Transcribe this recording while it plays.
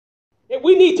And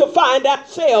we need to find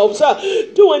ourselves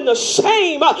doing the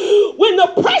same. When the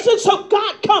presence of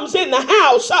God comes in the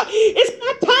house, it's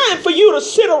not time for you to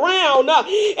sit around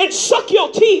and suck your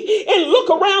teeth and look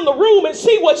around the room and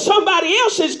see what somebody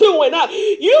else is doing.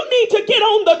 You need to get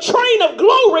on the train of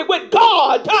glory with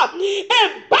God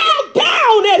and bow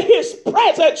down at his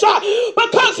presence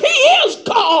because he is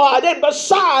God, and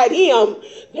beside him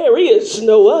there is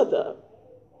no other.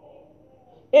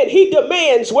 And he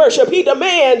demands worship. He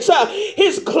demands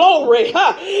his glory.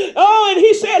 And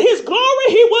he said his glory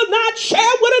he will not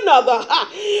share with another.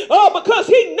 Because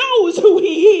he knows who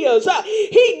he is.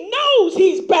 He knows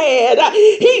he's bad.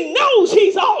 He knows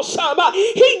he's awesome.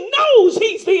 He knows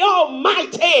he's the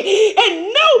Almighty.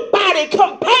 And nobody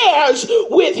compares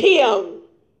with him.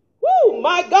 Woo,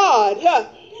 my God.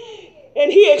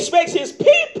 And he expects his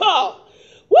people,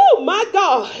 woo, my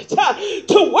God,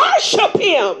 to worship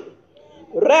him.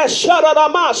 I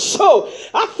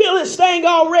feel this thing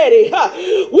already.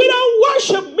 We don't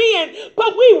worship men,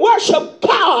 but we worship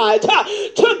God.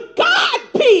 To God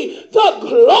be the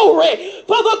glory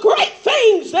for the great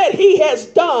things that he has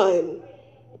done.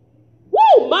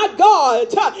 Woo, my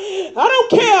God. I don't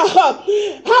care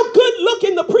how good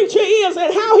looking the preacher is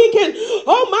and how he can,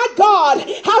 oh my God,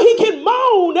 how he can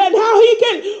moan and how he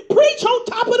can preach on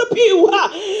top of the pew.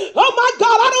 Oh my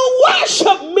God, I don't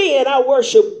worship men, I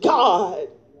worship God.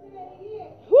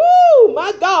 Woo,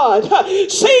 my God.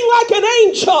 Sing like an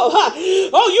angel.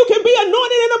 Oh, you can be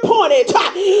anointed and appointed,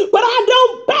 but I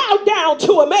don't bow down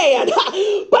to a man,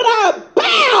 but I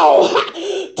bow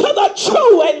to the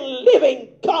true and living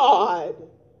God.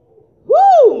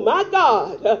 Woo, my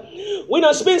God. We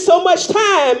done spend so much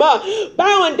time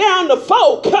bowing down to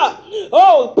folk,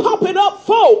 pumping up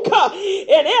folk,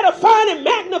 and edifying and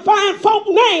magnifying folk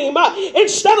name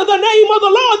instead of the name of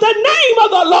the Lord. The name of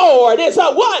the Lord is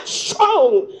a what?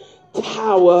 Strong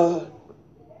tower.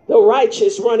 The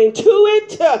righteous run into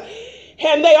it,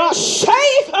 and they are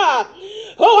safe.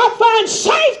 I find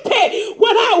safety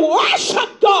when I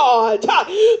worship God,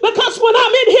 because when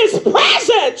I'm in his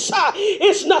presence,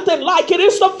 it's nothing like it.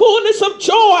 It's the fullness of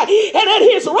joy, and at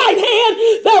his right hand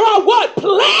there are what?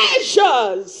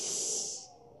 Pleasures.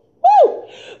 Woo!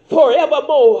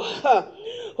 Forevermore.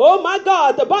 Oh my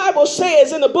God, the Bible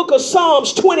says in the book of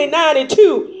Psalms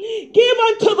 29:2, give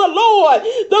unto the Lord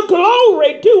the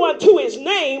glory due unto his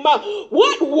name.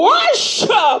 What?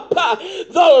 Worship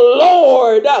the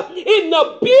Lord in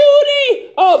the beauty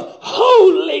of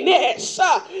holiness.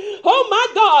 Oh my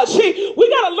God, see, we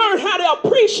got to learn how to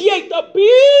appreciate the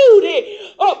beauty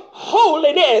of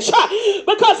holiness,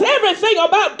 because everything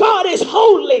about God is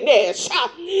holiness.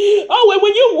 Oh, and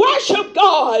when you worship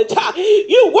God,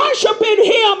 you worship in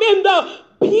him in the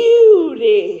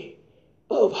beauty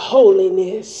of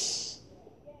holiness.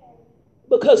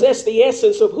 Because that's the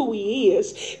essence of who he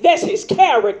is. That's his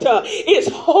character, is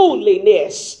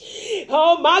holiness.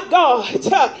 Oh my God.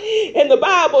 And the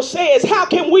Bible says, how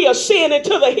can we ascend into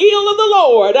the hill of the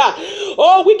Lord?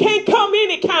 We can't come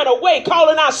any kind of way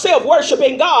calling ourselves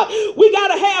worshiping God. We got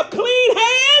to have clean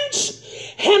hands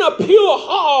and a pure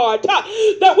heart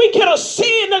that we can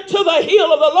ascend into the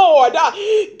hill of the Lord.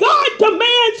 God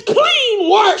demands clean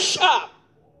worship.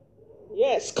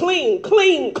 Yes, clean.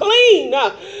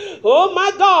 Oh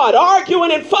my God,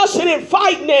 arguing and fussing and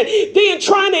fighting and then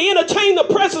trying to entertain the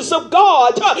presence of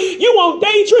God. You on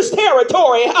dangerous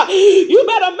territory. You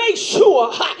better make sure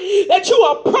that you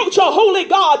approach a holy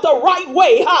God the right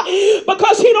way,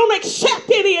 because he don't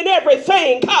accept any and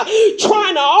everything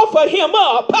trying to offer him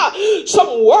up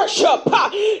some worship.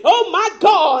 Oh my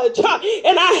God,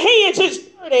 and our hands is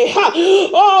dirty.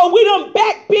 We done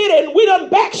backbit and we done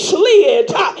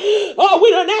backslid.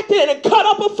 We done acted and cut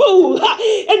up a fool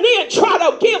and then try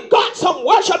to give God some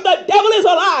worship. The devil is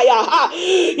a liar.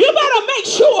 You better make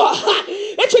sure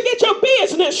that you get your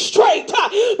business straight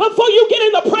before you get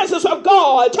in the presence of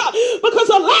God, because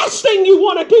the last thing you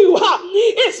want to do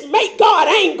is make God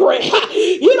angry.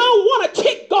 You don't want to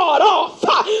tick God off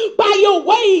by your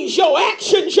ways, your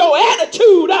actions, your attitude.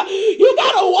 You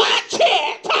got to watch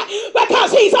it,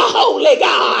 because he's a holy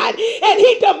God and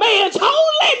he demands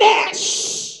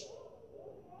holiness.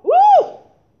 Woo!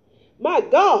 My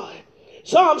God.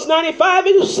 Psalms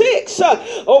 95:6.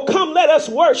 Come, let us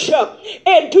worship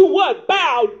and do what?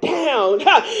 Bow down.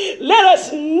 Let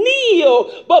us kneel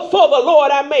before the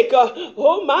Lord our Maker.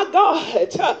 Oh my God.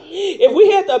 If we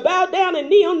had to bow down and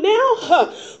kneel now,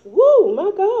 woo,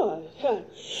 my God.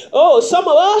 Some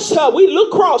of us, we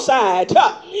look cross-eyed.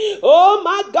 Oh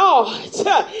my God.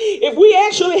 If we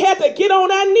actually had to get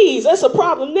on our knees, that's a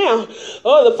problem now.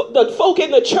 The folk in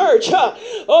the church,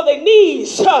 their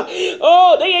knees, they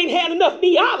ain't had enough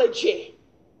theology.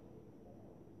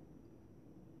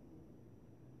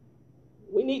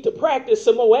 need to practice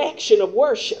some more action of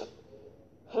worship.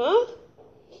 Huh?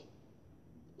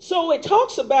 So it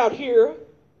talks about here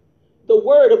the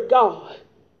word of God.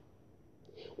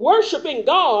 Worshiping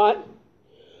God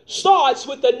starts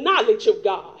with the knowledge of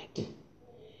God.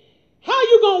 How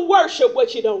you going to worship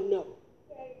what you don't know?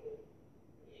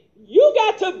 You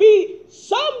got to be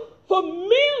some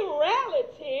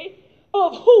familiarity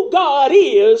of who God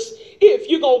is if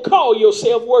you're going to call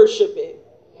yourself worshiping.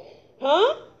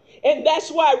 Huh? And that's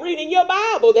why reading your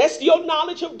Bible, that's your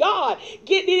knowledge of God.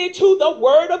 Getting into the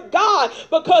word of God,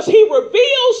 because he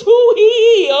reveals who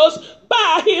he is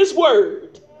by his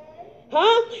word.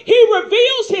 Huh? He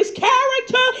reveals his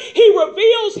character. He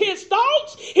reveals his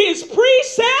thoughts, his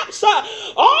precepts,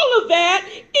 all of that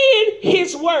in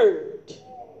his word.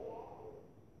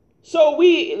 So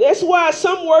that's why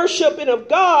some worshiping of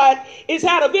God is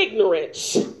out of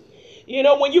ignorance. You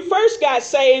know, when you first got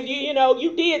saved,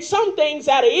 you did some things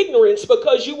out of ignorance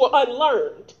because you were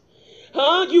unlearned.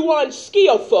 Huh? You were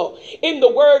unskillful in the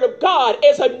word of God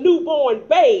as a newborn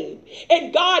babe.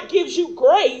 And God gives you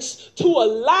grace to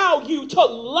allow you to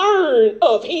learn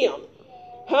of him.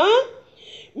 Huh?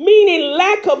 Meaning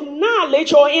lack of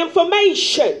knowledge or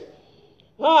information.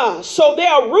 So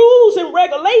there are rules and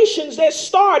regulations that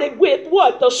started with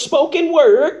what? The spoken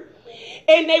word.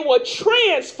 And they were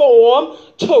transformed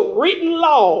to written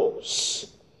laws.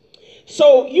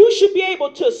 So you should be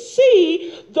able to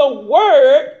see the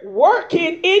word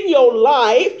working in your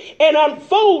life and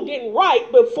unfolding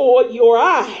right before your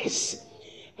eyes.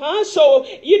 So,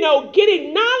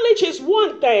 getting knowledge is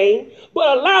one thing,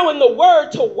 but allowing the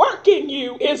word to work in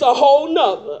you is a whole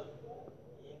nother.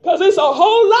 Because there's a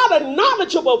whole lot of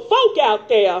knowledgeable folk out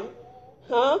there,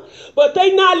 but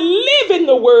they not living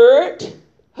the word,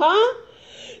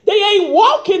 They ain't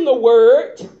walking the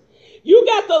word. You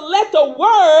got to let the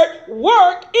word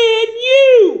work in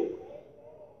you.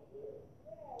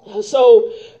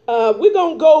 So we're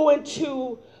going to go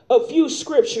into a few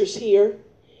scriptures here.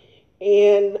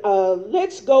 And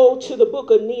let's go to the book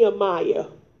of Nehemiah.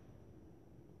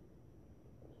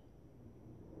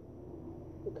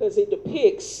 Because it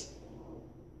depicts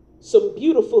some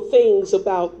beautiful things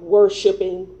about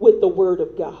worshiping with the word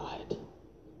of God.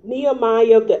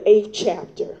 Nehemiah, the 8th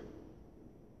chapter.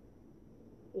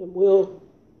 And we'll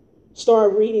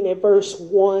start reading at verse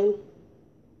 1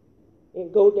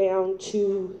 and go down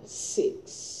to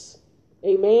 6.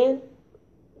 Amen.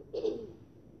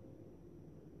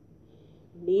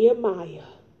 Nehemiah.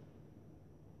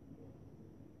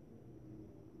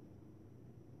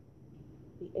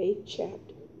 The 8th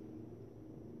chapter.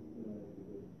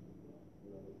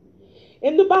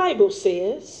 And the Bible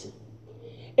says,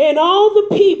 and all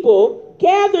the people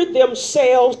gathered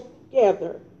themselves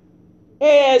together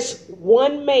as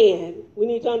one man. We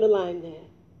need to underline that.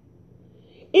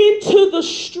 Into the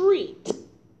street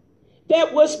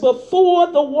that was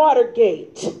before the water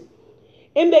gate.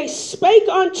 And they spake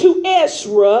unto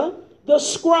Ezra the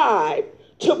scribe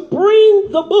to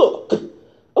bring the book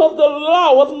of the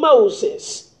law of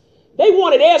Moses. They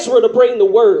wanted Ezra to bring the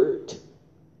word,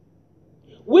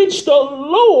 which the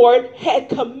Lord had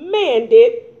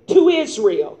commanded to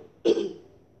Israel.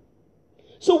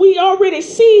 So we already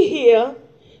see here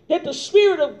that the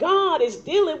Spirit of God is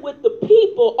dealing with the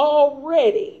people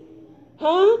already,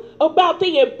 about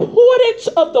the importance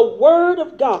of the word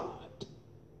of God.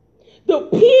 The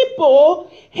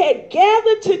people had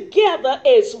gathered together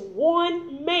as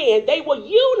one man. They were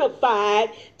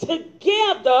unified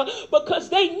together because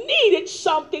they needed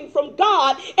something from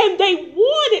God and they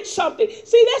wanted something.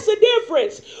 See, that's the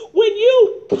difference. When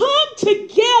you come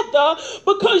together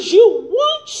because you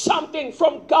want something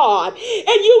from God and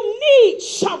you need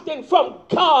something from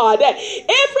God,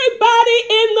 everybody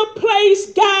in the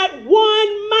place got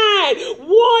one mind,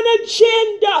 one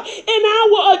agenda, and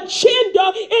our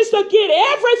agenda is to get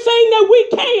everything that we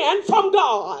can from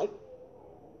God.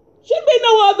 Shouldn't be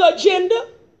no other agenda,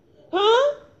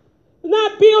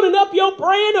 Not building up your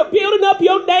brand or building up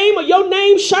your name or your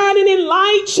name shining in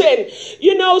lights and,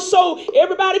 so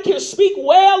everybody can speak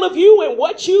well of you and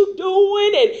what you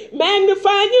doing and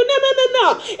magnifying you.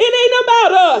 No. It ain't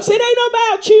about us. It ain't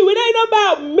about you. It ain't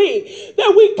about me.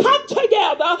 That we come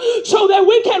together so that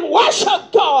we can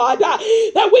worship God,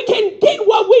 that we can get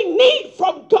what we need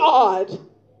from God.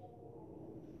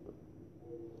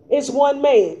 It's one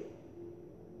man.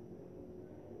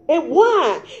 And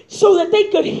why? So that they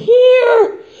could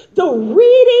hear the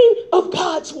reading of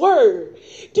God's word.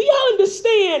 Do y'all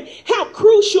understand how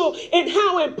crucial and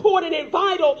how important and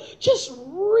vital just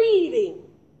reading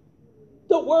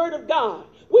the word of God?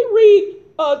 We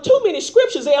read too many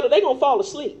scriptures, Elder, they're going to fall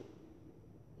asleep.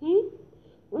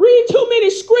 Read too many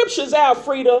scriptures,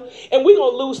 Alfreda, and we're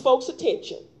going to lose folks'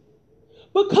 attention.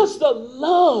 Because the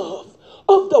love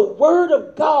of the word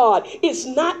of God is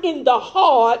not in the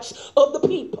hearts of the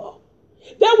people.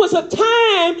 There was a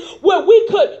time where we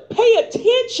could pay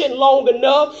attention long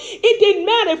enough. It didn't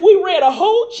matter if we read a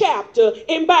whole chapter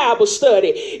in Bible study.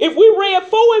 If we read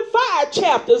 4 and 5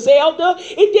 chapters, Elder,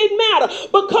 it didn't matter.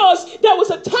 Because there was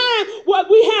a time where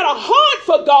we had a heart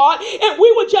for God and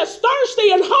we were just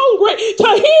thirsty and hungry to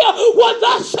hear what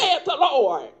thus saith the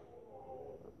Lord.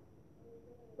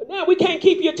 But now we can't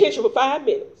keep your attention for 5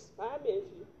 minutes. 5 minutes.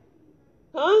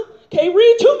 Huh? Can't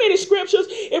read too many scriptures.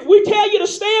 If we tell you to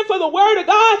stand for the word of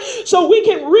God so we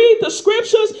can read the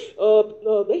scriptures,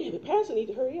 the pastor need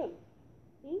to hurry up.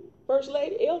 First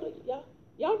lady, elder,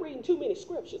 y'all reading too many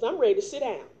scriptures. I'm ready to sit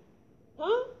down.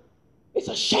 Huh? It's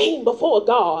a shame before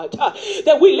God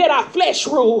that we let our flesh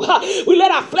rule. We let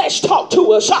our flesh talk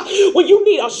to us. When you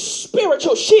need a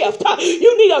spiritual shift,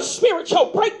 you need a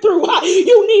spiritual breakthrough,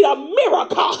 you need a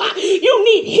miracle, you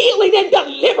need healing and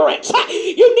deliverance,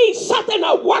 you need something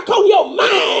to work on your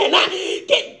mind,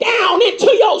 get down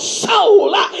into your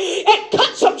soul and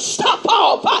cut some stuff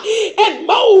off and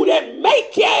mold and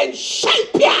make you and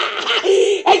shape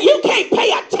you. And you can't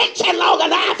pay attention long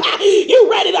enough. You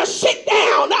ready to sit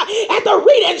down after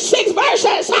reading 6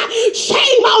 verses.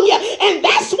 Shame on you. And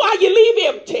that's why you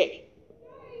leave empty.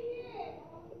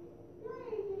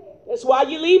 That's why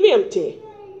you leave empty.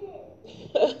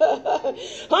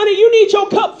 Honey, you need your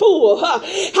cup full. How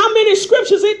many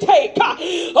scriptures it take?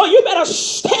 Oh, you better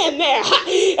stand there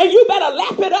and you better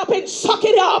lap it up and suck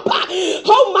it up.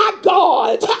 Oh my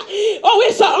God. Oh,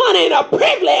 it's an honor and a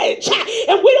privilege,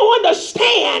 and we don't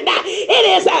understand. It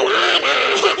is an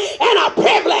honor and a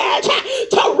privilege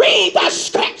to read the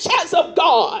scriptures of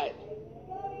God.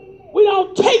 We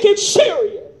don't take it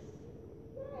serious.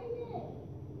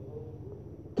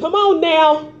 Come on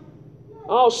now.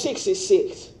 All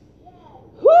 66.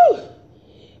 Whew.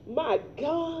 My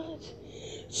God.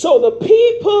 So the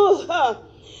people,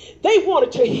 they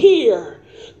wanted to hear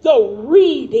the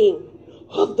reading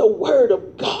of the word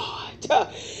of God.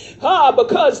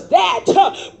 Because that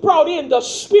brought in the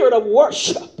spirit of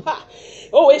worship.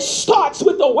 Oh, it starts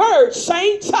with the word,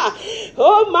 saints.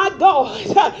 Oh, my God.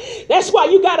 That's why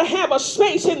you got to have a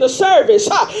space in the service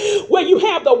where you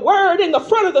have the word in the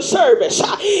front of the service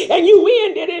and you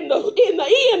end it in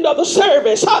the end of the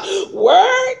service.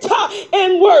 Word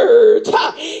and word.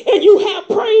 And you have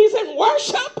praise and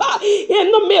worship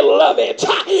in the middle of it.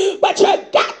 But you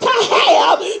got to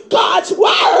have God's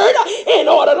word in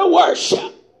order to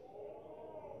worship.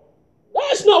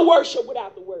 There's no worship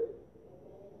without the word.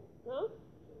 Huh?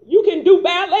 You can do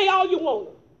ballet all you want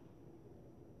to.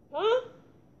 Huh?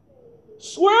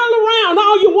 Swirl around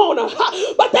all you want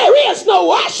to. But there is no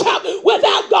worship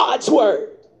without God's word.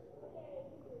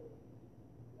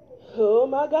 Oh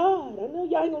my God. I know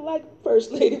y'all ain't gonna like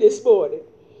First Lady this morning.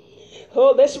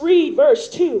 Oh, let's read verse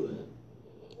 2.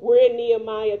 We're in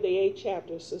Nehemiah, the 8th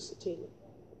chapter, Sister Tina.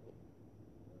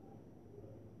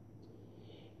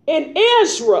 And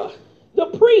Ezra, the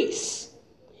priest,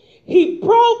 he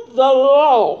broke the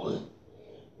law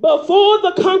before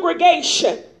the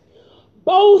congregation,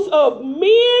 both of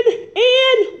men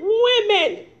and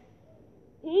women.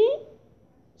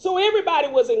 So everybody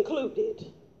was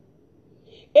included.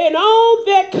 And all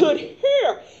that could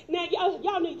hear. Now,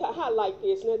 y'all need to highlight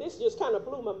this. Now, this just kind of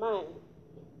blew my mind.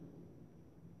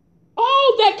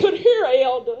 All that could hear,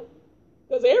 elder,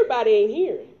 because everybody ain't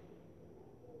hearing.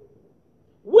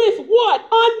 With what?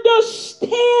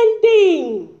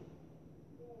 Understanding.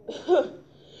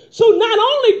 So not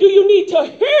only do you need to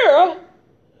hear,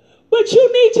 but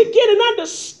you need to get an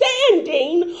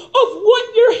understanding of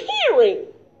what you're hearing.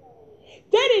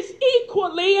 That is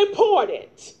equally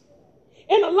important.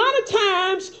 And a lot of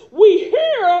times we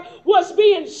hear what's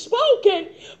being spoken,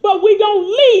 but we don't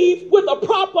leave with a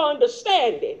proper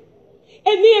understanding.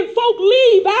 And then folk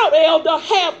leave out, elder,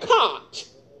 half-cocked,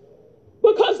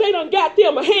 because they done got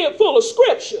them a handful of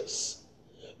scriptures,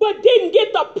 but didn't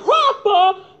get the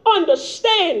proper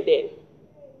understanding.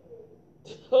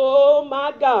 Oh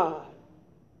my God.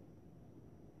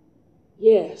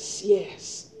 Yes,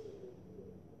 yes.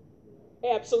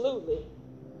 Absolutely.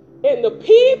 And the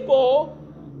people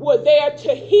were there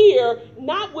to hear,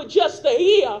 not with just the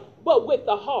ear, but with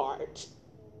the heart.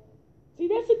 See,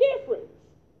 that's the difference.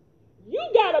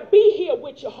 You got to be here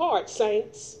with your heart,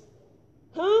 saints.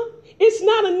 Huh? It's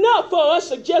not enough for us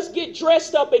to just get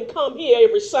dressed up and come here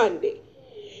every Sunday.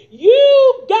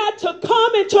 You got to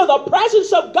come into the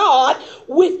presence of God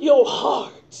with your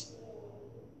heart.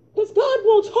 Because God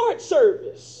wants heart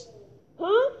service.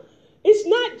 Huh? It's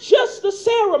not just just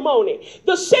the ceremony.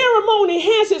 The ceremony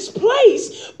has its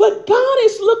place, but God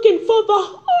is looking for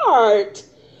the heart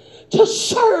to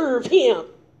serve him.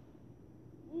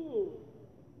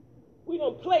 We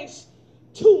don't place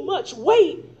too much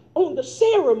weight on the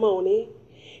ceremony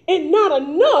and not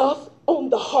enough on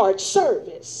the heart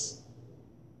service.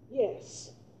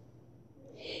 Yes.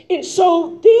 And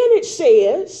so then it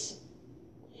says,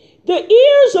 the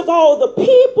ears of all the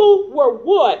people were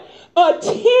what?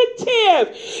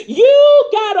 Attentive. You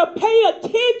got to pay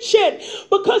attention,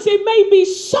 because it may be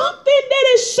something that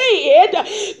is said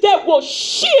that will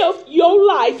shift your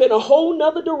life in a whole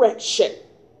nother direction.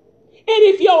 And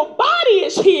if your body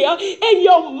is here and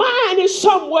your mind is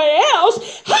somewhere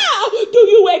else, how do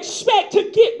you expect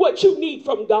to get what you need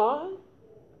from God?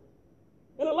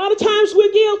 And a lot of times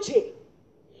we're guilty.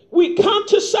 We come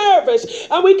to service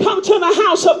and we come to the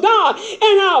house of God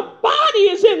and our body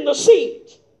is in the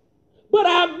seat, but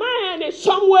our mind is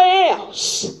somewhere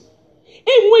else.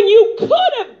 And when you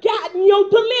could have gotten your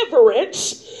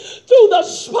deliverance through the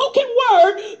spoken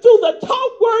word, through the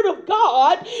taught word of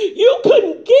God, you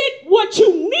couldn't get what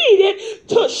you needed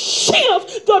to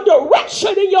shift the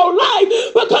direction in your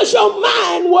life because your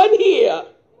mind wasn't here.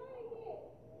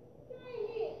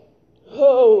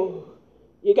 Oh,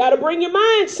 you got to bring your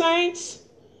mind, saints.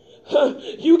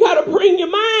 You got to bring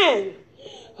your mind.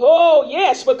 Oh,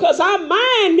 yes, because our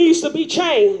mind needs to be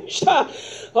changed.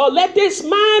 Let this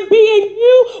mind be in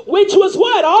you, which was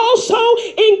what? Also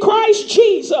in Christ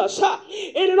Jesus.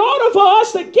 And in order for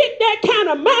us to get that kind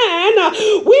of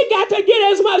mind, we got to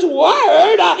get as much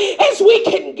word as we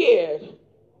can get.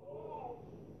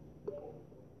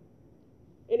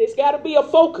 And it's got to be a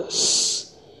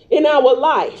focus in our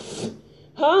life.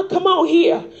 Come on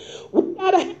here. We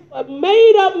got to have a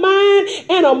made up mind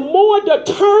and a more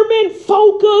determined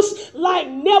focus like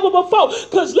never before.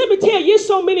 Because let me tell you, there's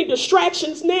so many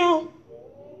distractions now.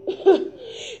 It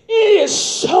is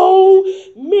so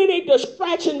many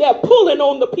distractions that are pulling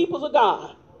on the people of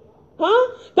God.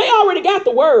 They already got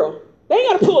the world. They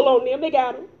ain't got to pull on them. They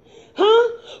got them.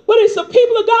 But it's the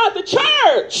people of God, the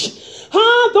church.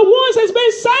 The ones that's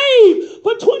been saved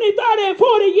for 20, 30, and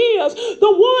 40 years. The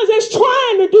ones that's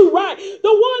trying to do right.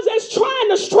 The ones that's trying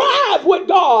to strive with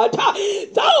God.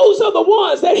 Those are the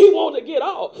ones that he wants to get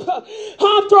off.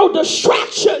 Throw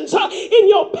distractions in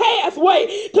your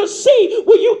pathway to see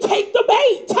will you take the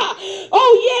bait.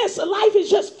 Oh yes, life is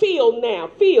just filled now.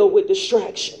 Filled with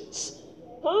distractions.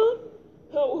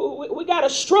 We got to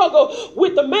struggle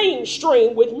with the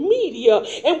mainstream, with media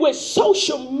and with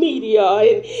social media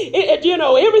and you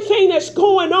know, everything that's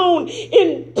going on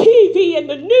in TV and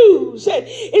the news. And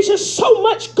it's just so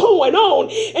much going on.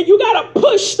 And you got to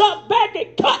push stuff back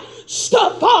and cut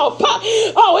stuff off.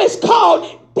 Oh, it's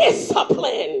called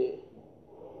discipline.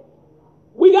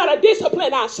 We got to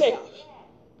discipline ourselves.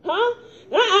 I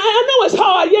know it's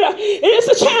hard, you know, and it's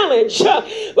a challenge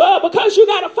because you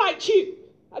got to fight you.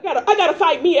 I gotta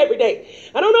fight me every day.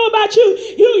 I don't know about you.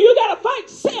 You gotta fight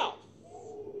self.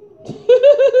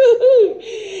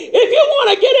 If you want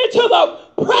to get into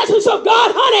the presence of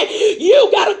God, honey, you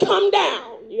gotta come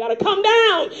down. You gotta come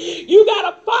down. You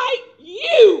gotta fight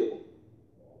you.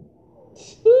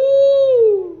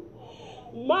 Ooh,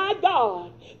 my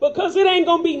God, because it ain't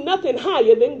gonna be nothing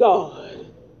higher than God.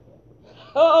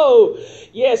 Oh,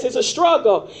 yes, it's a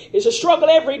struggle. It's a struggle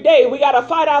every day. We got to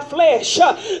fight our flesh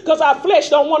because our flesh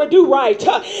don't want to do right.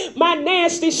 My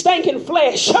nasty, stinking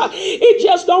flesh, it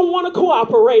just don't want to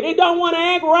cooperate. It don't want to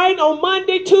act right on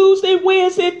Monday, Tuesday,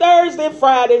 Wednesday, Thursday,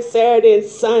 Friday, Saturday, and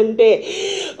Sunday.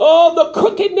 Oh, the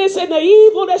crookedness and the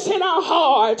evil that's in our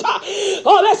heart.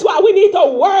 Oh, that's why we need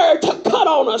the word to cut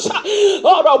on us.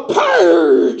 Oh, to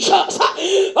purge us.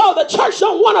 Oh, the church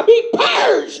don't want to be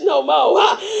purged no more.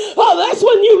 Oh, that's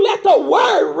when you let the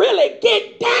word really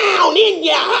get down in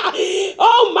you.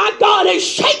 Oh my God, and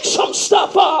shake some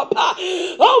stuff up.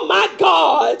 Oh my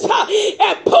God,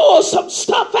 and pull some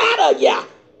stuff out of you.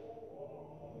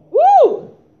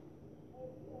 Woo!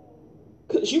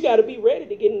 Because you got to be ready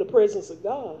to get in the presence of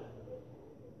God.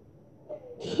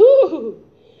 Whew,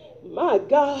 my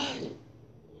God.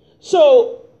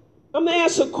 So I'm going to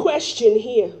ask a question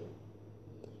here.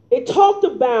 It talked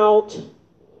about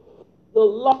the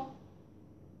law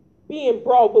being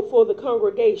brought before the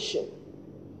congregation.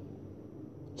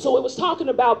 So it was talking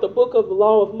about the book of the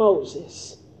law of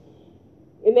Moses.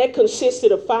 And that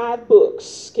consisted of 5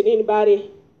 books. Can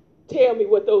anybody tell me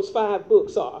what those 5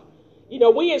 books are? You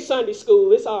know, we in Sunday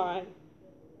school, it's all right.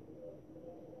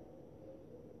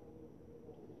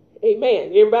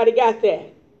 Amen. Everybody got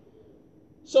that?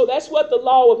 So that's what the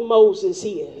law of Moses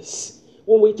is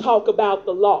when we talk about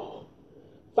the law.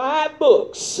 5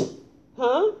 books.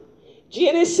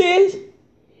 Genesis,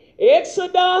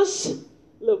 Exodus,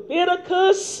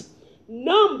 Leviticus,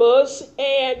 Numbers,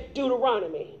 and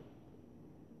Deuteronomy.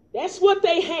 That's what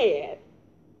they had.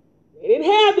 They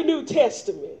didn't have the New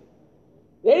Testament.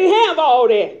 They didn't have all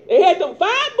that. They had them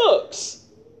 5 books.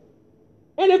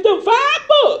 And if them 5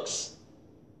 books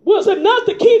was enough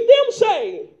to keep them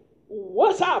sane,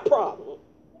 what's our problem?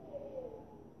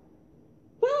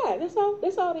 5. That's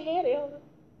all they had, Elder.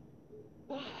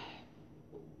 5.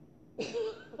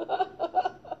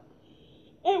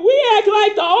 And we act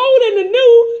like the old and the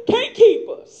new can't keep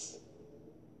us.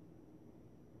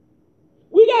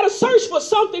 We got to search for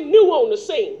something new on the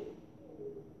scene.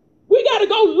 We got to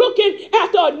go looking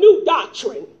after a new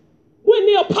doctrine. When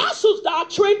the apostles'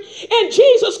 doctrine and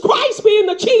Jesus Christ being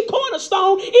the chief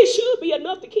cornerstone, it should be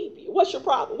enough to keep you. What's your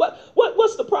problem?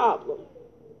 What's the problem?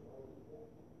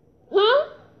 Huh?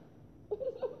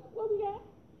 What we got?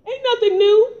 Ain't nothing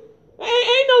new.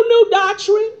 Ain't no new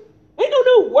doctrine. Ain't no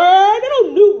new word. Ain't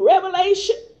no new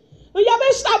revelation. Well, y'all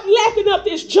better stop lapping up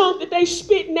this junk that they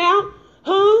spitting out.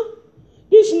 Huh?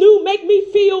 This new make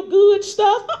me feel good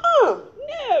stuff.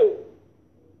 No.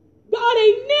 God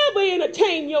ain't never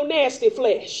entertained your nasty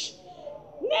flesh.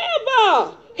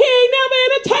 Never. He ain't never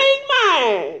entertained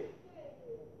mine.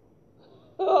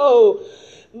 Oh,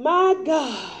 my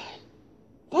God.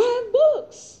 5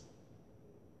 books.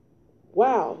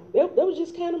 Wow. That was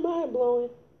just kind of mind-blowing.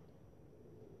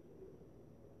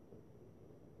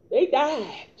 They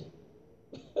died.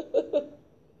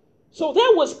 So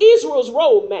that was Israel's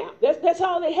roadmap. That's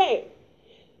all they had.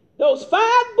 Those 5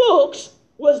 books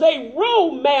was a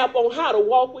roadmap on how to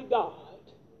walk with God.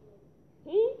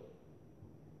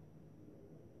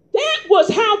 That was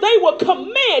how they were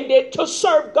commanded to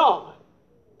serve God.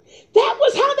 That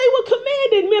was how they were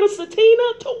commanded, Minister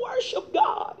Tina, to worship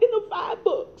God in the 5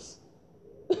 books.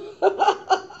 And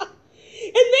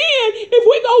then, if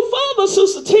we go further,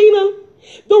 Sister Tina,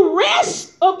 the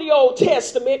rest of the Old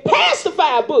Testament, past the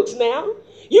 5 books now,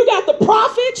 you got the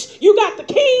prophets, you got the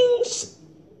kings,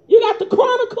 you got the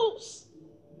chronicles.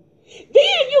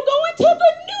 Then you go into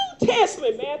the New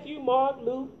Testament, Matthew, Mark,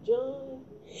 Luke, John.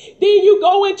 Then you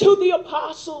go into the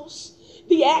apostles,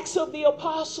 the Acts of the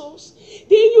Apostles.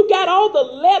 Then you got all the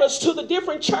letters to the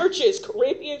different churches,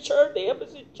 Corinthian church, the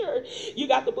Ephesus church. You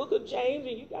got the book of James,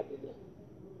 and you got the...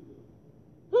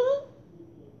 Huh?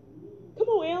 Come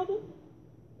on, Elder.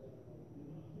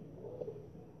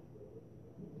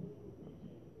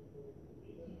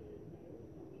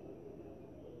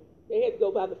 They had to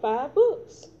go by the 5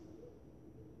 books.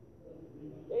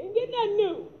 They didn't get nothing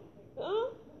new.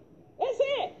 Huh? That's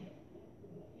it.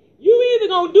 You either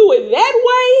going to do it that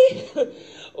way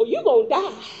or you're going to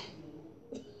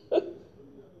die.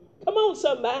 Come on,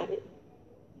 somebody.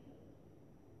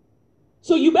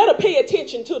 So you better pay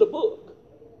attention to the book.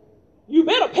 You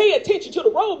better pay attention to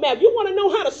the roadmap. You want to know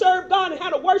how to serve God and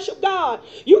how to worship God,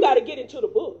 you got to get into the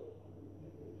book.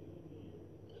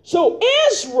 So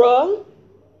Ezra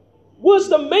was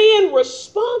the man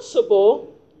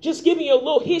responsible, just giving you a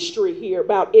little history here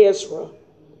about Ezra,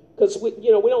 because we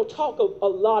don't talk a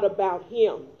lot about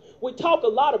him. We talk a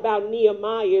lot about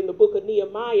Nehemiah in the book of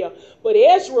Nehemiah, but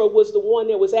Ezra was the one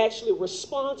that was actually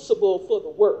responsible for the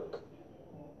work.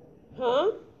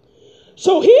 Huh?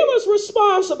 So he was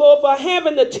responsible for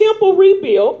having the temple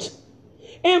rebuilt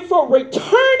and for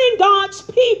returning God's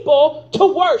people to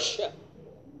worship.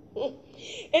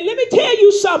 And let me tell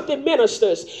you something,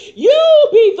 ministers. You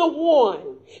be the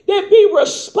one that be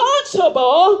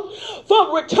responsible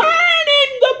for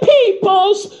returning the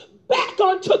peoples back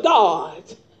unto God.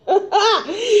 You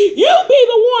be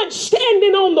the one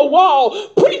standing on the wall,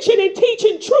 preaching and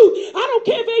teaching truth. I don't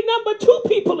care if ain't number 2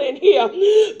 people in here.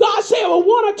 God said, well, 1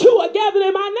 or 2 are gathered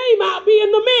in my name, I'll be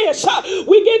in the midst.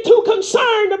 We get too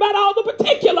concerned about all the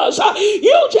particulars.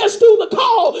 You just do the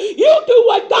call. You do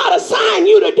what God assigned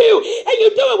you to do, and you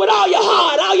do it with all your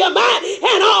heart, all your mind,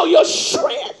 and all your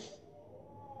strength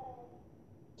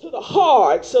to the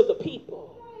hearts of the people.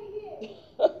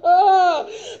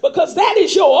 Because that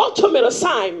is your ultimate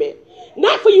assignment.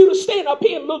 Not for you to stand up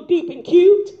here and look deep and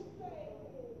cute.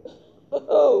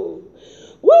 Oh,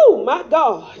 woo, my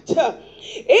God.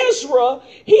 Ezra,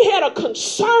 he had a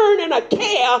concern and a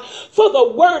care for the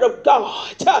word of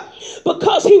God.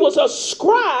 Because he was a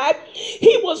scribe,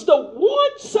 he was the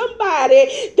one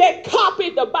somebody that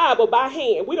copied the Bible by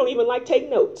hand. We don't even like take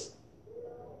notes.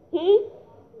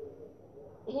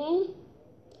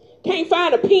 Can't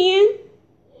find a pen.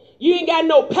 You ain't got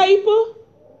no paper.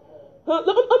 I'm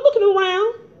looking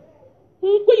around.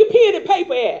 Where your pen and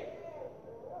paper at?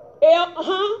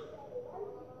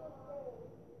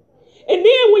 And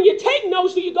then when you take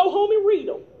notes, do you go home and read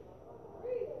them?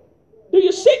 Do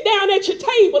you sit down at your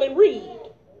table and read?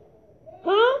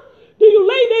 Huh? Do you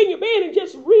lay there in your bed and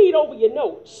just read over your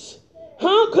notes?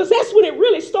 Huh? Because that's when it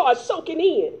really starts soaking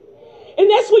in. And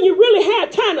that's when you really have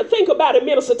time to think about it,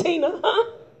 Minister Tina. Huh?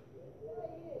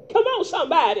 Come on,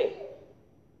 somebody.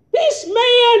 This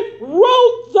man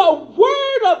wrote the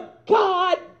word of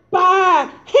God by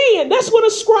hand. That's what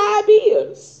a scribe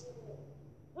is.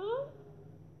 Huh?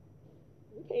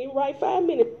 We can't write 5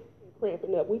 minutes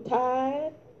cramping up. We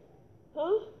tired.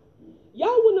 Huh?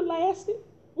 Y'all wouldn't have lasted.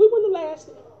 We wouldn't have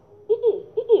lasted.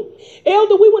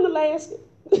 Elder, we wouldn't have lasted.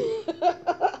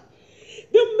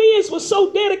 Them men were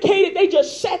so dedicated, they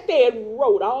just sat there and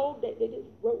wrote all that. They just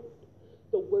wrote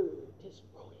the word. Just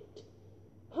wrote it.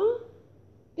 Huh?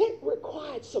 That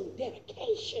required some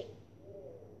dedication.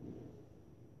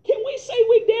 Can we say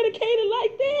we dedicated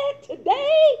like that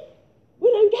today?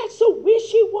 We done got so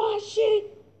wishy-washy.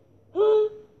 Huh?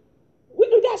 We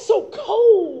done got so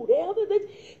cold, Elder.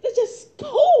 There's just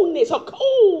coldness, a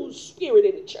cold spirit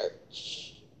in the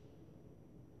church.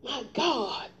 My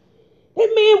God.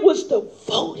 That man was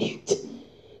devoted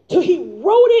till he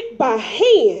wrote it by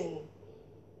hand.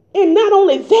 And not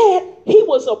only that, he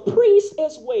was a priest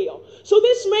as well. So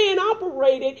this man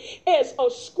operated as a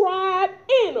scribe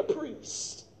and a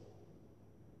priest.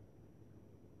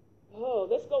 Oh,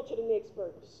 let's go to the next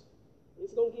verse.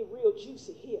 It's going to get real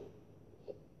juicy here.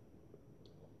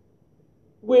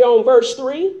 We're on verse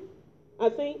 3, I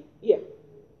think. Yeah.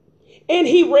 And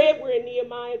he read, we're in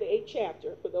Nehemiah, the 8th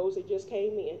chapter, for those that just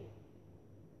came in.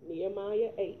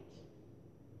 Nehemiah 8.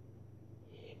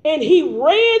 And he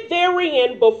read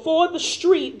therein before the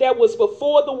street that was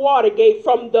before the water gate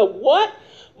from the what?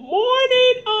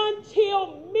 Morning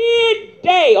until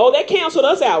midday. Oh, that canceled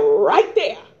us out right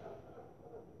there.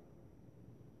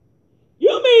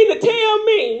 You mean to tell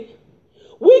me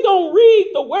we're going to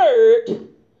read the word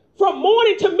from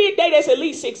morning to midday? That's at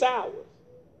least 6 hours.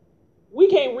 We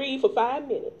can't read for 5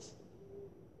 minutes.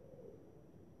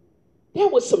 There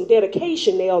was some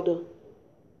dedication, Elder.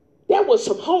 That was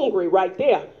some hungry right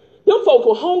there. Them folk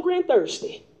were hungry and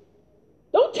thirsty.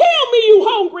 Don't tell me you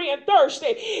hungry and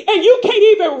thirsty and you can't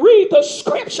even read the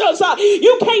scriptures.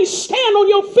 You can't stand on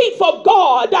your feet for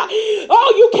God.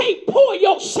 Oh, you can't pour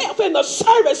yourself in the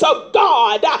service of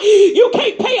God. You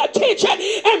can't pay attention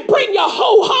and bring your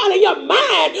whole heart and your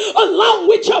mind along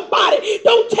with your body.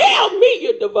 Don't tell me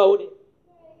you're devoted.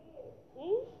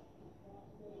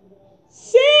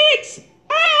 6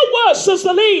 hours,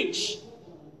 Sister Leach.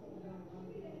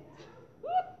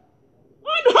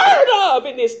 Unheard of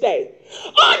in this day.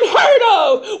 Unheard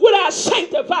of with our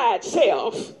sanctified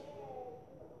self. And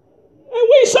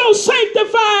we so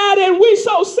sanctified and we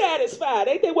so satisfied.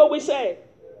 Ain't that what we say?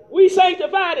 We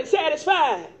sanctified and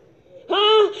satisfied.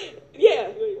 Huh?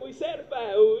 Yeah, we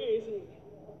satisfied.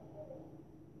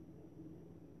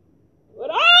 But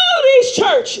all these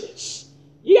churches,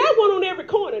 you got one on every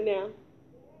corner now.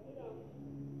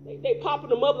 They popping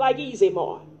them up like Easy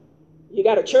Mart. You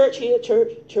got a church here,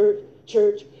 church.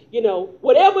 You know,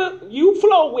 whatever you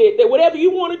flow with, that whatever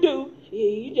you want to do,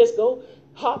 you just go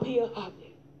hop here, hop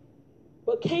there.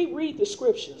 But can't read the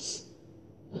scriptures.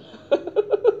 Can't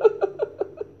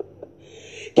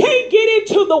get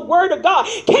into the word of God.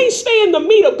 Can't stand the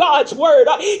meat of God's word.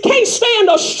 Can't stand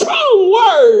a strong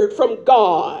word from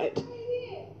God.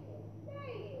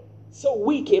 So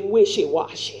weak and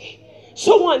wishy-washy.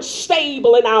 So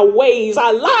unstable in our ways.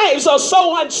 Our lives are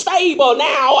so unstable now.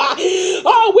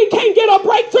 Oh, we can't get a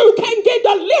breakthrough, can't get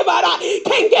delivered,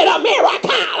 can't get a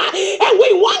miracle. And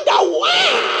we wonder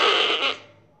why.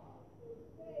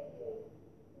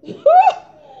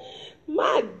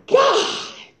 My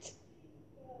God.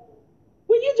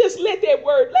 When you just let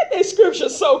that scripture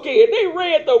soak in. They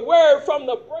read the word from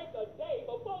the break of day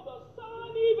before the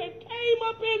sun even came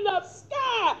up in the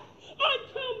sky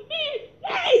until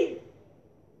midday.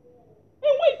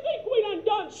 And we think we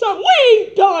done something. We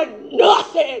ain't done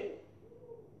nothing.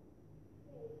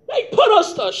 They put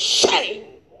us to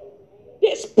shame.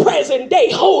 This present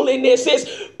day holiness, this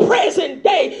present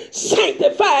day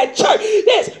sanctified church,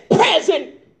 this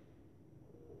present.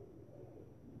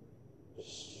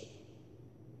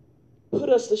 Put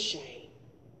us to shame.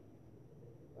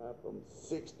 From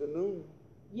 6 to noon.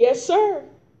 Yes, sir.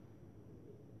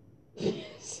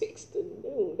 6 to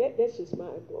noon. That's just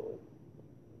mind blowing.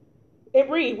 And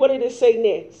read, what did it say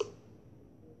next?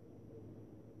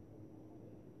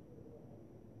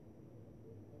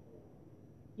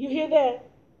 You hear that?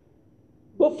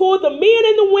 Before the men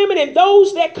and the women and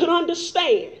those that could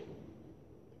understand,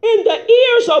 in the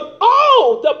ears of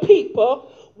all the people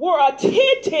were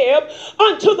attentive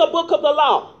unto the book of the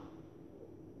law.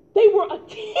 They were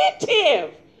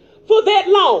attentive for that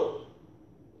long.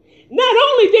 Not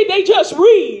only did they just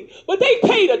read, but they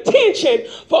paid attention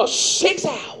for 6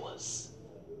 hours.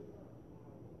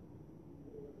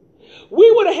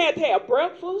 We would have had to have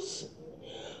breakfast,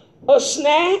 a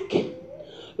snack,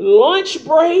 lunch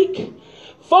break,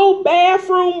 4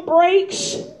 bathroom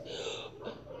breaks.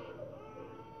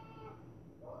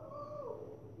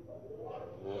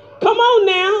 Come on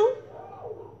now.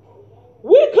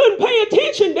 We couldn't pay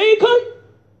attention, Deacon.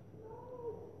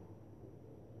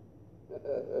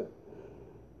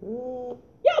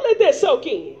 Y'all let that soak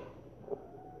in.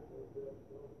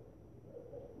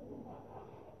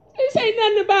 This ain't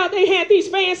nothing about they had these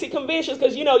fancy conventions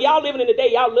because, you know, y'all living in the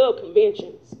day, y'all love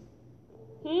conventions.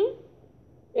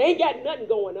 They ain't got nothing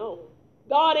going on.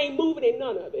 God ain't moving in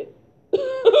none of it.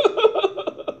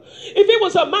 If it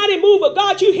was a mighty move of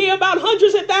God, you'd hear about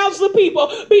hundreds and thousands of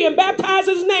people being baptized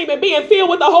in his name and being filled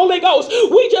with the Holy Ghost.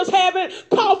 We just having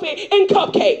coffee and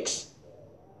cupcakes.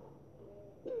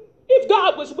 If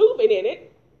God was moving in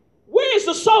it, where's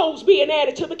the souls being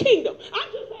added to the kingdom?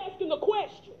 I'm just asking the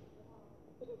question.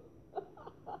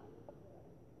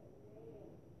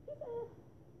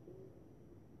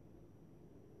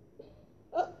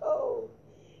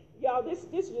 Y'all, this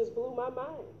just blew my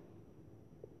mind.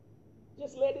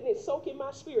 Just letting it soak in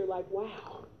my spirit like,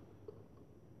 wow.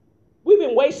 We've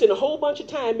been wasting a whole bunch of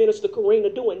time, Minister Karina,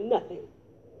 doing nothing.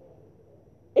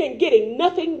 And getting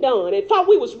nothing done. And thought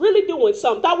we was really doing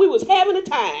something. Thought we was having a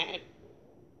time.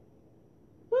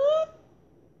 Huh?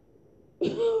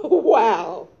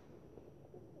 Wow.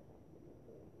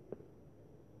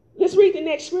 Let's read the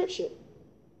next scripture.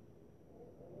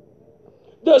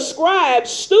 The scribe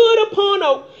stood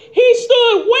he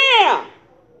stood where?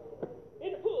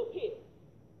 In the pulpit.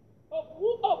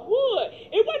 Of wood.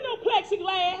 It wasn't no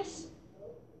plexiglass.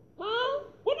 Huh?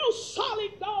 Wasn't no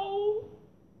solid gold.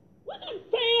 Wasn't nothing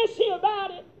fancy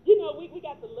about it. You know, we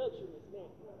got the luxuries now.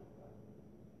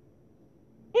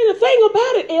 And the thing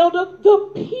about it, Elder, the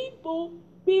people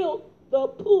built the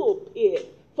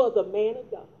pulpit for the man of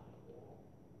God.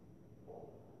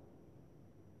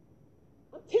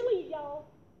 I'm telling you, y'all,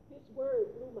 this word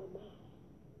blew my mind.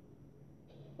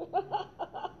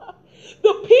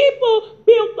 The people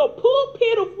built the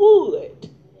pulpit of wood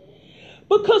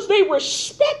because they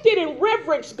respected and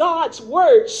reverenced God's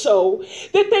word so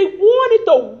that they wanted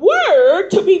the word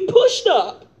to be pushed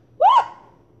up. What?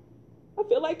 I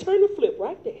feel like turning the flip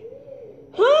right there.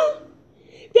 Huh?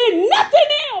 Then nothing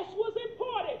else was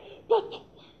important but the word.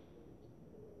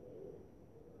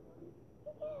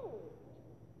 The word.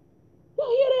 Y'all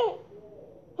hear that?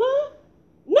 Huh?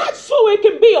 Not so it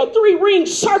can be a 3-ring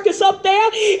circus up there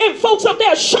and folks up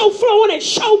there show flowing and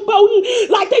showboating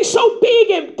like they so big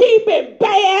and deep and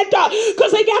bad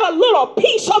because they got a little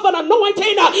piece of an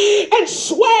anointing and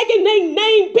swagging they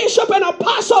name bishop and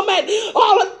apostle and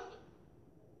all of it.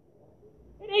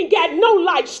 Ain't got no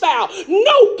lifestyle,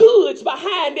 no goods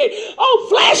behind it. Oh,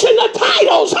 flashing the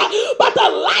titles, but the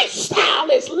lifestyle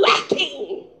is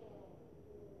lacking.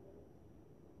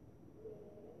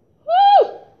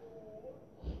 Woo!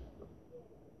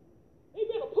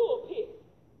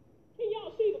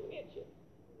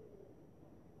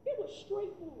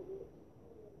 Straight wood.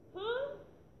 Huh?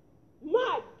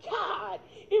 My God,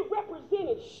 it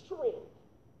represented strength,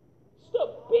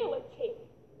 stability.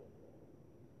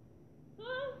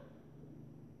 Huh?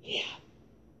 Yeah.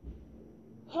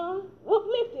 Huh?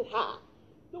 Uplifted high.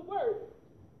 The word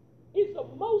is the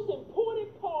most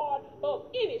important part of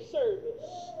any service.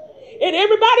 And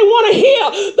everybody want to hear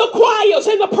the choirs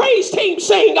and the praise team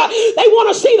sing. They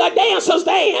want to see the dancers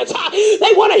dance.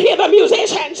 They want to hear the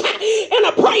musicians in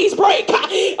a praise break.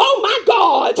 Oh my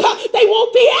God. They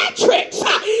want theatrics.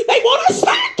 They want a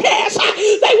circus.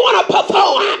 They want to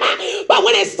perform. But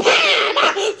when it's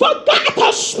time for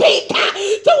God to speak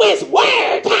through his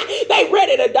word, they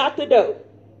ready to dot the dough.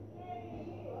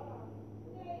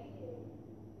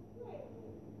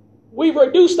 We've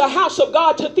reduced the house of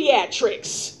God to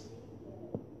theatrics.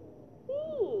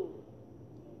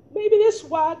 Maybe that's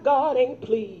why God ain't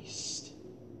pleased.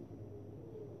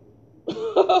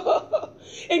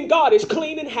 And God is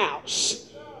cleaning house.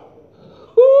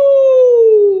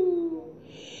 Ooh,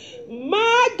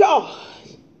 my God.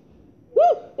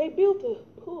 Woo, they built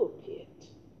a pulpit,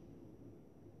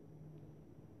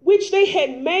 which they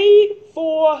had made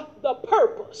for the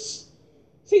purpose.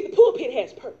 See, the pulpit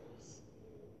has purpose.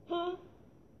 Huh?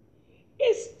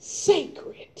 It's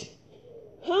sacred.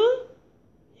 Huh?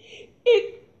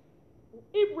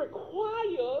 It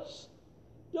requires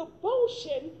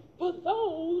devotion for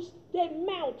those that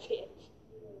mount it.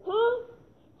 Huh?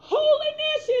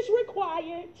 Holiness is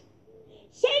required.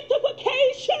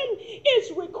 Sanctification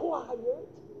is required.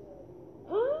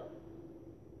 Huh?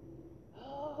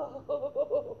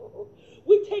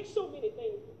 take so many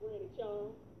things for granted,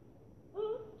 y'all.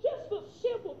 Just for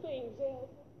simple things, Elder.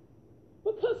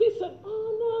 Because it's an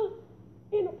honor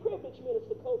and a privilege,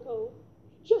 Minister Coco,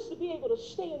 just to be able to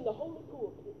stay in the holy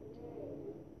pulpit.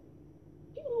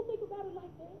 You don't think about it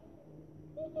like that.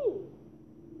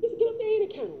 Just get up there any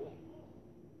kind of way.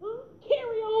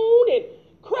 Carry on and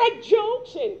crack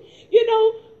jokes and,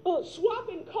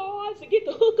 swapping cards to get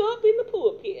the hook up in the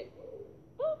pulpit.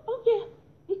 Oh yeah.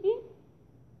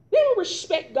 They don't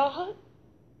respect God.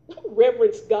 They don't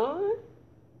reverence God.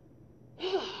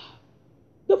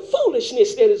 The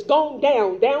foolishness that has gone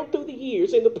down through the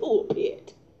years in the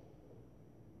pulpit.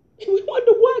 And we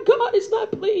wonder why God is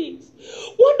not pleased.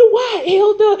 Wonder why,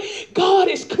 Elder, God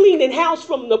is cleaning house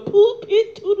from the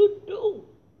pulpit to the door.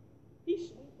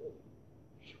 He's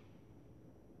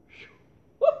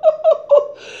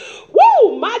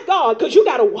whoa, my God, because you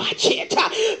got to watch it.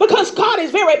 Because God is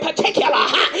very particular.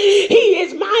 He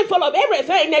is mindful of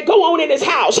everything that go on in his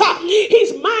house.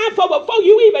 He's mindful before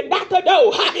you even knock the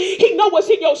door. He knows what's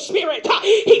in your spirit.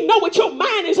 He knows what your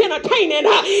mind is entertaining.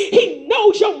 He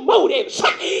knows your motives.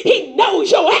 He knows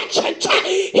your actions.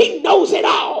 He knows it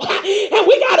all. And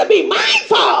we got to be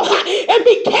mindful and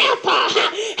be careful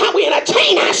how we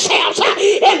entertain ourselves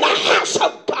in the house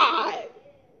of God.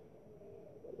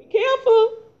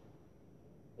 Careful.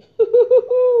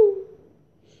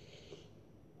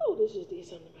 Oh, this is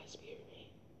this under my spirit.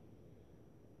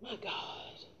 My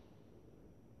God.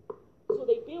 So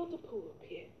they built a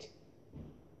pulpit.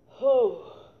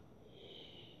 Oh,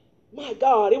 my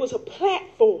God. It was a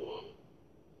platform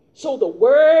so the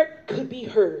word could be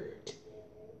heard.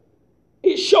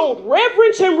 It showed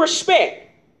reverence and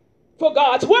respect for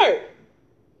God's word.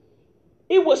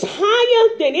 It was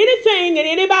higher than anything and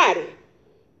anybody.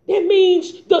 That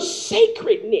means the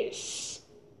sacredness.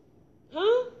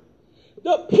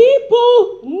 The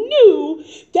people knew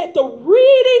that the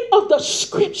reading of the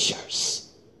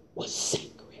scriptures was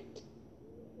sacred.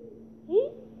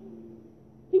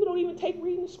 People don't even take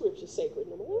reading the scriptures sacred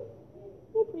no more.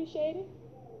 Don't appreciate it.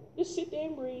 Just sit there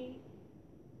and read.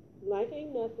 Like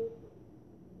ain't nothing.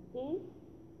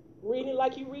 Reading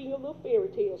like you reading your little fairy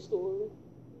tale story.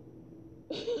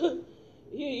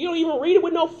 You don't even read it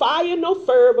with no fire, no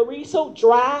fervor. Read so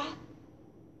dry.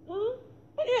 I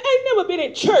ain't never been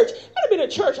in church. I've been in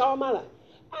church all my life.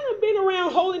 I done been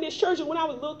around holiness churches when I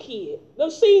was a little kid.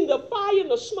 I've seen the fire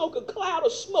and the smoke, a cloud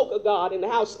of smoke of God in the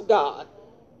house of God.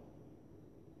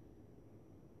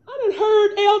 I done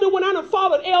heard Elder, when I done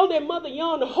followed Elder and Mother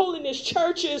Young, the holiness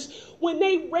churches, when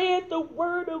they read the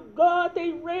word of God,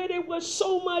 they read it with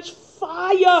so much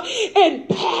fire and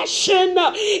passion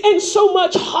and so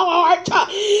much heart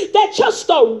that just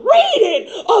the reading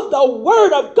of the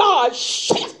word of God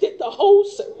shifted the whole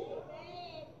service.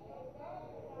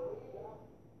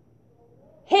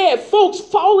 Had folks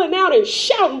falling out and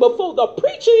shouting before the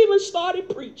preacher even started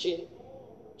preaching.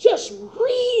 Just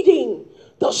reading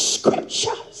the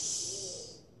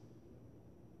scriptures.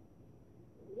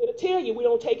 I'm going to tell you, we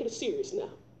don't take it serious now.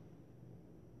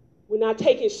 We're not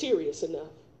taking it serious enough.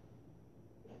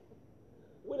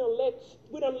 We don't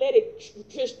let it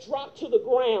just drop to the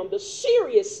ground, the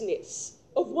seriousness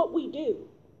of what we do.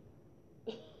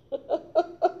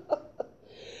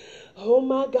 Oh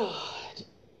my God.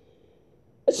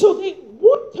 So they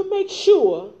want to make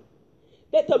sure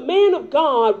that the man of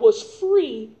God was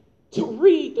free to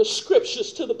read the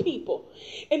scriptures to the people.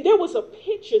 And there was a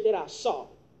picture that I saw.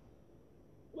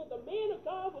 When the man of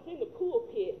God was in the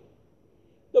pulpit,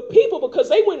 the people, because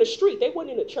they were in the street, they weren't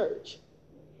in the church.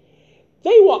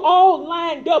 They were all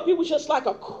lined up. It was just like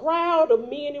a crowd of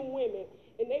men and women,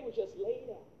 and they were just laid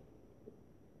out.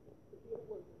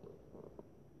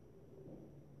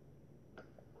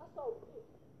 I saw this.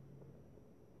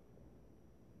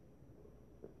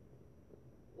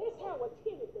 That's how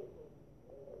attentive they were.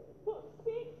 For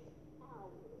 6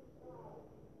 hours.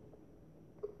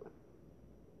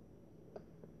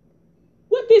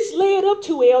 What this led up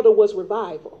to, Elder, was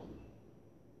revival.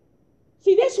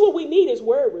 See, that's what we need is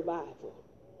word revival.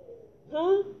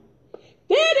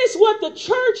 That is what the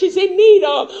church is in need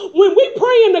of. When we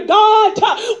praying to God,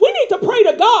 we need to pray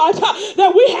to God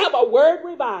that we have a word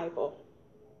revival.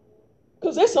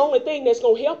 Because that's the only thing that's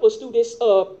going to help us through this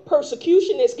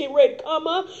persecution that's getting ready to come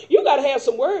up. You got to have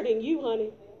some word in you,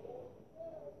 honey.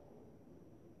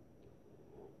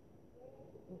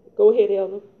 Go ahead,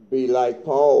 Elder. Be like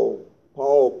Paul.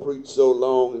 Paul preached so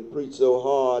long and preached so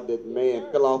hard that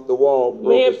man fell off the wall.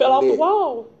 Man fell off the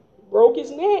wall. Broke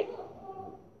his neck.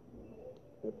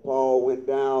 And Paul went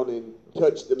down and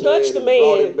touched the man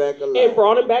and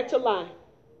brought him back to life.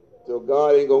 So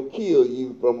God ain't going to kill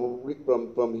you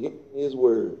from hearing his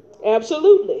word.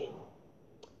 Absolutely.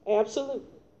 Absolutely.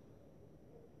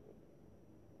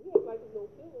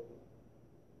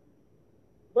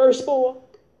 Verse 4.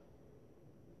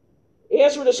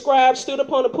 Ezra the scribe stood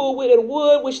upon the pulpit of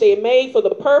wood which they had made for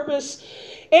the purpose,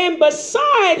 and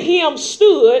beside him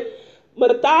stood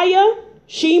Matthiah,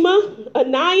 Shema,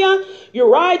 Ananiah,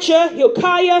 Uriah,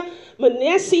 Hilkiah,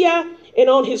 Manasseh, and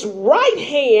on his right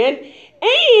hand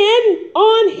and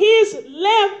on his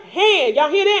left hand. Y'all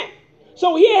hear that?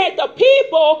 So he had the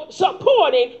people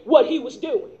supporting what he was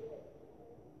doing.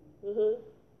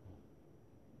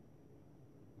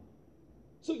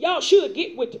 So y'all should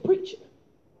get with the preacher.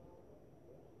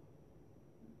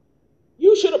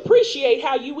 You should appreciate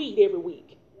how you eat every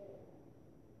week.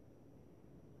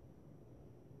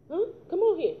 Huh? Come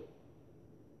on here.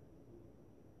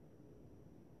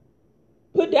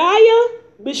 Pedaiah,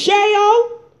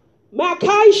 Mishael,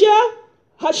 Malchijah,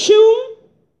 Hashum,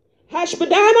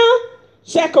 Hashbadana,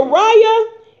 Zechariah,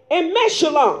 and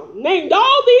Meshullam. Named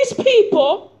all these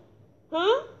people,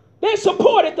 that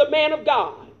supported the man of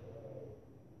God.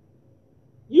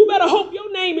 You better hope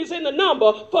your name is in the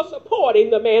number for supporting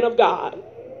the man of God.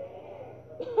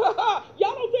 Y'all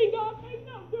don't think God ain't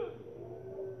no good?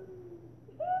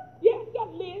 Yeah, got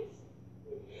a list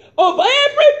of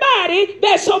everybody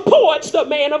that supports the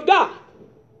man of God.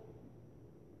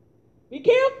 Be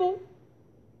careful.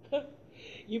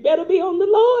 You better be on the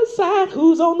Lord's side.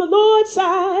 Who's on the Lord's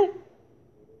side?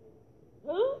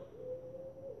 Huh?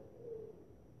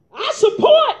 I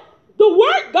support the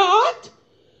work, God.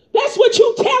 That's what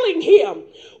you're telling him.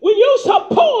 When you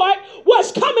support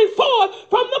what's coming forth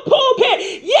from the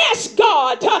pulpit. Yes,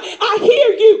 God, I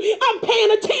hear you. I'm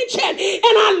paying attention and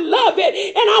I love it.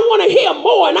 And I want to hear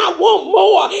more and I want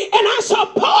more. And I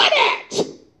support it.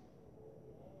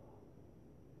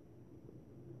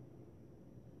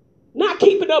 Not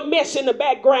keeping up mess in the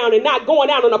background and not going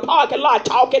out in the parking lot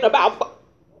talking about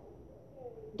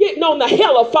getting on the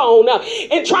telephone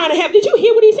and trying to have, did you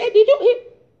hear what he said? Did you hear?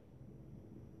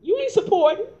 You ain't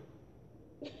supporting.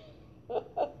 Oh,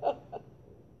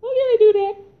 yeah, they do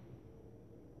that.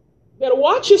 Better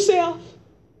watch yourself.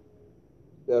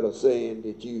 Better saying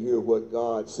that you hear what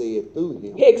God said through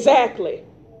him. Exactly.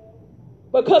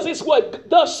 Because it's what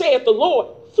thus saith the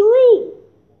Lord through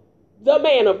the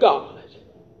man of God.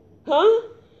 Huh?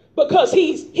 Because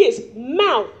he's his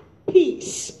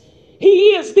mouthpiece.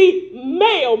 He is the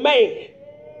mailman.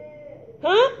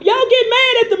 Huh? Y'all get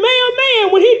mad at the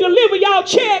mailman when he deliver y'all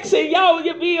checks and y'all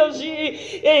your bills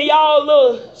and y'all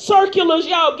little circulars.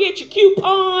 Y'all get your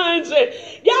coupons and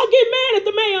y'all get mad at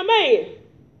the mailman.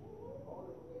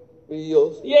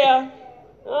 Bills? Yeah.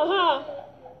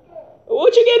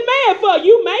 What you getting mad for?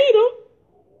 You made them.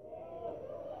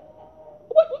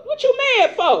 What you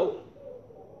mad for?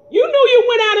 You knew you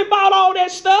went out and bought all that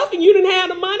stuff and you didn't have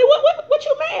the money. What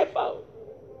you mad for?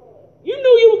 You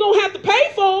knew you were going to have to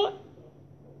pay for it.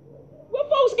 What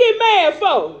folks get mad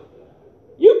for?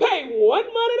 You pay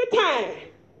 1 month at a time.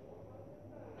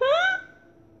 Huh?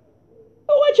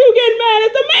 What you getting mad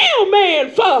at the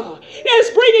mailman for? That's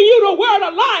bringing you the word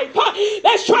of life.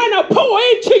 That's trying to pour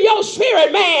into your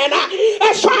spirit, man.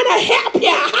 That's trying to help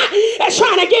you. That's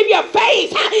trying to give you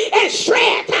faith and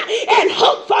strength and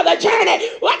hope for the journey.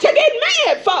 What you getting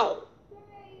mad for?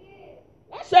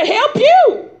 That's to help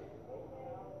you.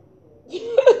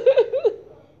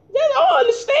 I don't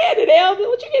understand it, Elder.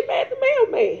 What you get mad at the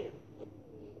mailman?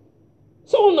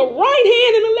 So on the right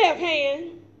hand and the left hand,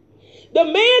 the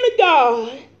man of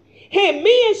God had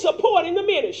men supporting the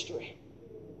ministry.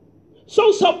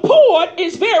 So support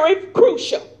is very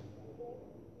crucial.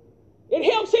 It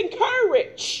helps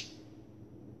encourage,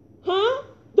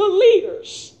 the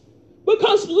leaders.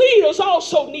 Because leaders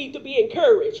also need to be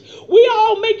encouraged. We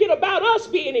all make it about us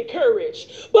being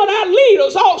encouraged. But our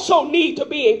leaders also need to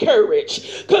be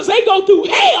encouraged. Because they go through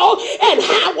hell and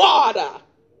high water.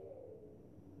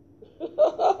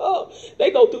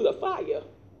 They go through the fire.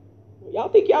 Y'all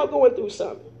think y'all going through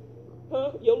something?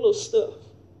 Your little stuff.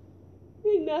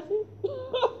 Ain't nothing.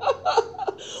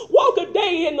 Walk a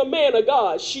day in the man of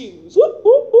God's shoes. Whoop,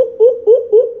 whoop, whoop, whoop,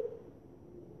 whoop, whoop.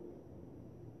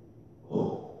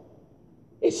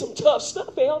 It's some tough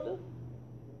stuff, Elder.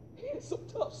 It's some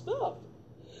tough stuff.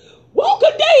 Walk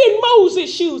a day in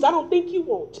Moses' shoes. I don't think you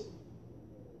want to.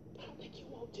 I don't think you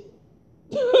want to.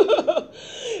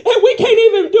 And we can't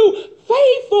even do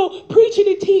faithful preaching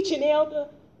and teaching, Elder.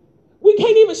 We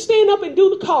can't even stand up and do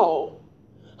the call.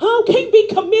 Can't be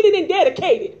committed and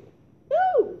dedicated.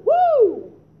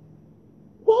 Woo.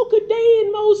 Walk a day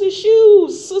in Moses'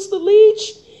 shoes, Sister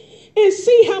Leach, and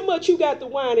see how much you got to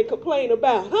whine and complain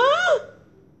about,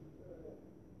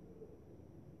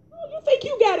 You think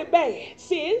you got it bad,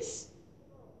 sis?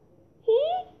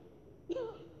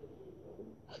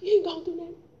 You ain't gonna do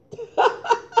that.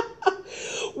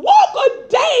 Walk a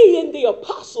day in the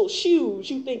apostles' shoes.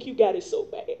 You think you got it so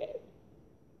bad.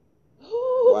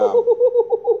 Wow.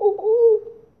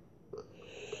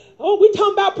 Oh, we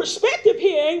talking about perspective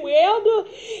here, ain't we, Elder?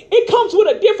 It comes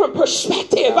with a different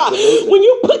perspective. When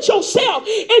you put yourself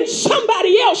in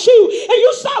somebody else's shoes and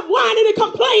you stop whining and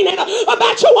complaining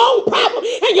about your own problem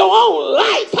and your own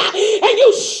life, and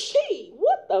you see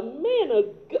what the man of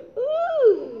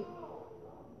God,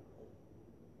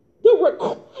 the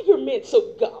requirements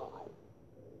of God,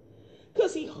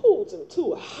 because he holds them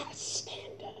to a high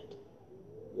standard.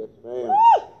 Yes, ma'am.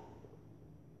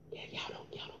 Yeah, y'all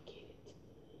don't get it.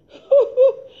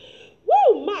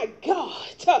 Oh my God.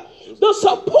 The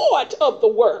support of the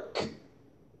work.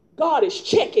 God is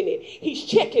checking it. He's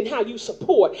checking how you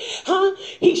support.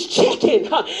 He's checking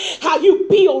how you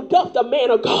build up the man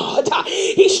of God.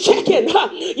 He's checking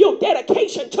your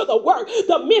dedication to the work,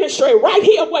 the ministry right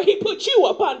here where he put you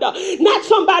up under. Not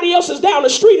somebody else's down the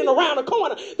street and around the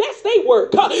corner. That's their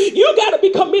work. You got to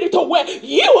be committed to where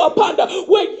you up under,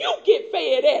 where you get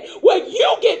fed at, where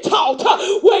you get taught,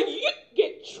 where you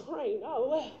get trained.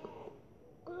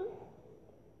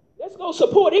 Let's go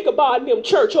support Ichabod and them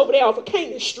church over there off of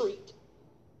Canaan Street.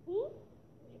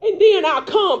 And then I'll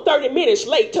come 30 minutes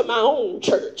late to my own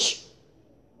church.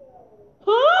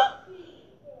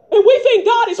 And we think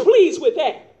God is pleased with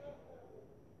that.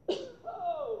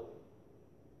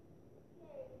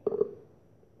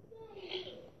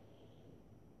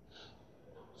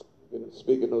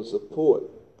 Speaking of support,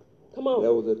 come on.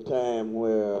 There was a time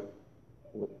where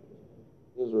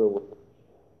Israel was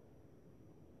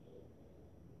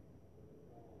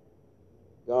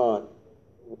God.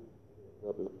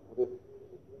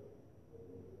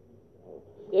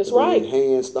 That's right.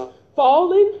 Hands stopped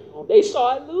falling, they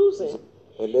started losing.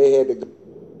 And they had to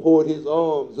put his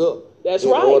arms up. That's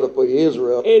in right. order for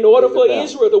Israel. In order for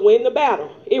Israel to win the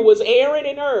battle. It was Aaron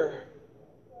and Hur.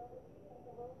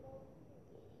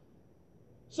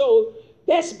 So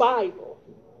that's Bible.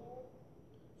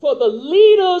 For the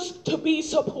leaders to be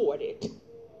supported.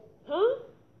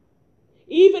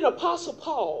 Even Apostle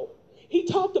Paul, he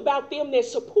talked about them that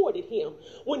supported him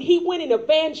when he went and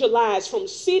evangelized from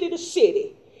city to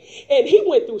city. And he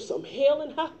went through some hell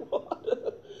and high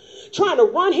water. Trying to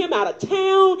run him out of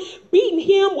town, beating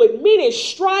him with many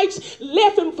stripes,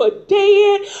 left him for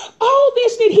dead. All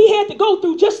this that he had to go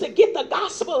through just to get the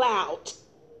gospel out.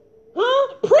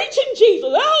 Preaching Jesus.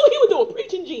 Oh, he was doing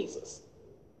preaching Jesus.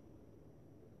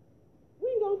 We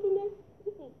ain't going through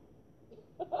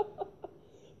that.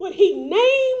 But he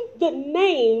named the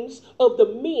names of the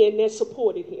men that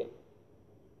supported him.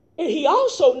 And he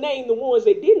also named the ones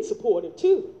that didn't support him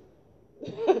too.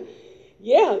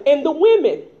 Yeah, and the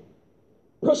women.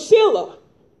 Priscilla,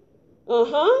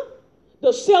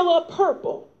 the seller of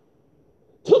purple,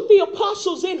 took the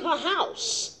apostles in her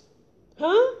house.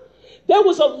 There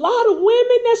was a lot of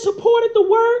women that supported the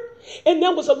work, and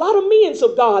there was a lot of men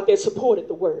of God that supported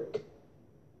the work.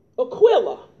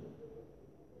 Aquila,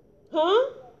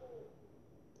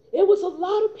 It was a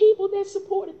lot of people that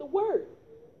supported the work.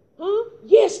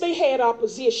 Yes, they had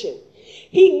opposition.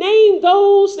 He named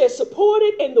those that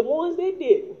supported and the ones that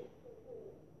didn't.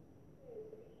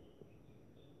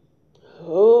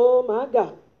 Oh my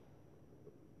God.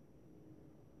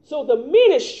 So the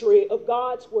ministry of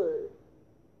God's word,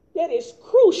 that is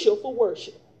crucial for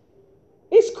worship.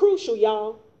 It's crucial,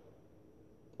 y'all.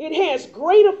 It has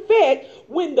great effect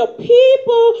when the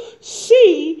people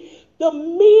see the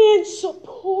men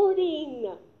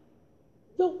supporting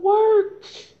the work.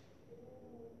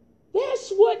 That's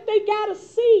what they got to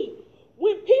see.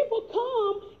 When people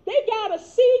come, they got to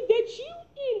see that you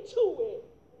into it.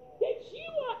 That you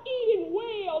are eating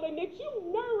well and that you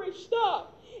nourished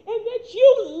up and that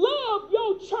you love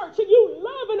your church and you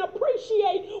love and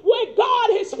appreciate where God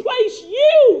has placed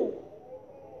you.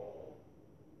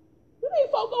 Do these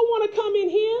folk don't want to come in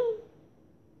here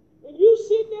and you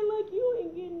sit there like you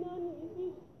ain't getting nothing? You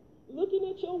just looking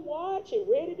at your watch and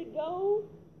ready to go?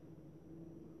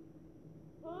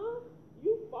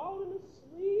 You falling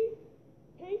asleep?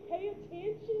 Can't pay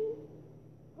attention?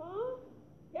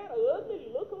 Got an ugly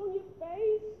look on your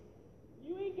face?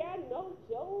 You ain't got no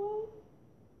joy?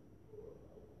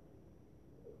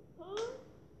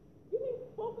 You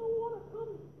think folk don't want to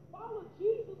come follow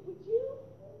Jesus with you?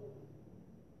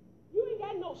 You ain't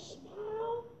got no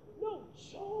smile, no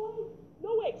joy,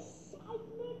 no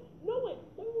excitement, no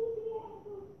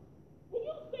enthusiasm. And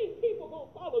you think people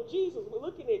gonna follow Jesus by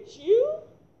looking at you?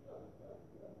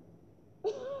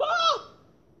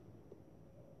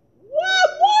 Why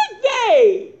would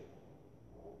they?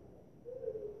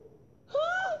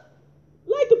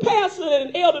 Like the pastor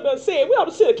the elder done said, we ought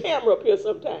to sit a camera up here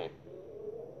sometime.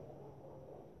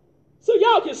 So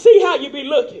y'all can see how you be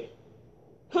looking.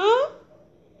 Huh?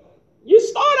 You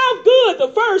start off good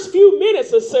the first few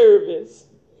minutes of service.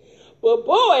 But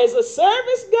boy, as the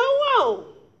service go on,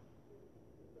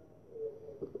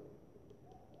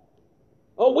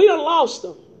 oh, we done lost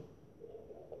them.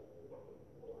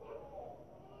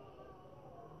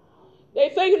 They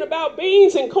thinking about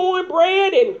beans and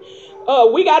cornbread, and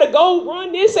we got to go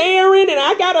run this errand, and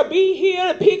I got to be here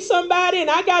and pick somebody, and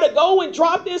I got to go and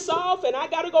drop this off, and I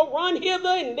got to go run hither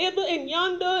and thither and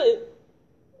yonder.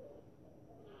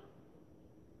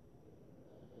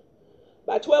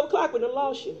 By 12 o'clock, we done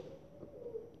lost you.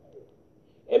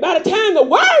 And by the time the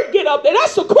word get up there,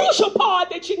 that's the crucial part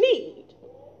that you need.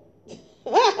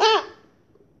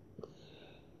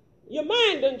 Your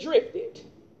mind done drifted.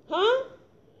 Huh?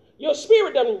 Your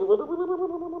spirit done. That's what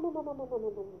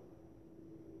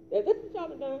y'all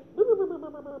done.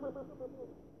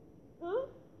 Huh?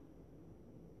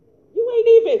 You ain't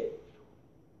even,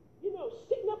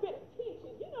 sitting up at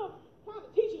attention. You know how the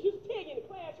teachers used to tell you in the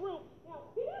classroom, now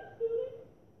sit up, student.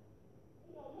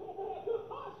 You have to have good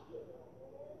posture.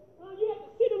 You have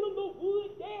to sit in a little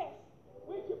wood desk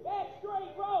with your back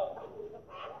straight row.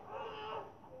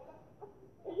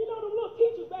 And them little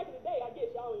teachers back in the day, I guess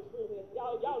y'all ain't experienced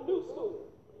that. Y'all new school.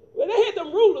 Well, they had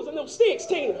them rulers and them sticks,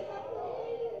 Tina.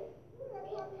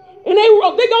 And they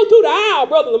go through the aisle,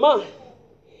 Brother Lamont.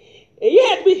 And you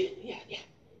had to be,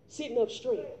 sitting up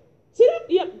straight. Sit up,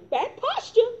 back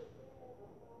posture.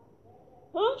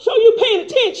 Huh? Show you paying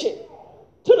attention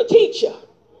to the teacher.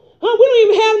 Huh? We don't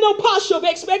even have no posture of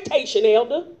expectation,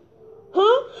 elder.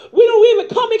 Huh? We don't even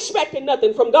come expecting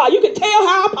nothing from God. You can tell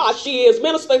how our posture is,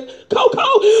 Minister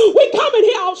Coco. We come in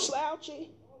here all slouchy.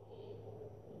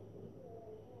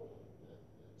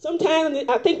 Sometimes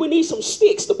I think we need some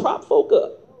sticks to prop folk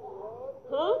up.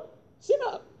 Huh? Sit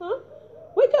up. Huh?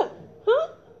 Wake up.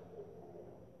 Huh?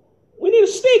 We need a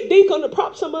stick, Deacon, to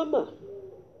prop some of them up.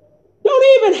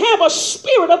 Don't even have a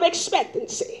spirit of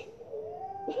expectancy.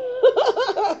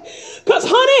 Because,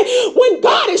 honey, when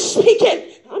God is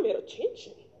speaking, I'm at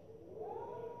attention.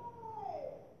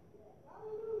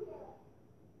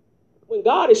 When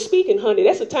God is speaking, honey,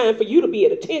 that's a time for you to be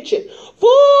at attention.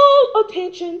 Full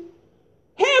attention.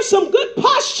 Have some good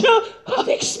posture of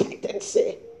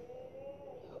expectancy.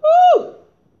 Woo.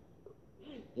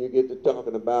 You get to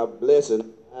talking about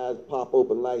blessing, eyes pop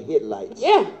open like headlights.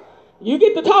 Yeah. You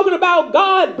get to talking about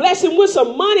God blessing with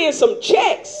some money and some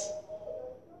checks.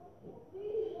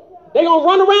 They're going to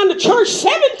run around the church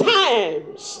 7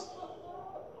 times.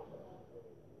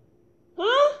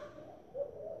 Huh?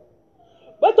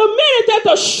 But the minute that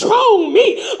the strong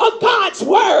meat of God's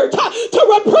word to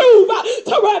reprove,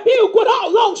 to rebuke with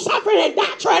all long suffering and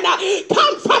doctrine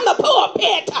come from the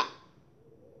pulpit. Huh?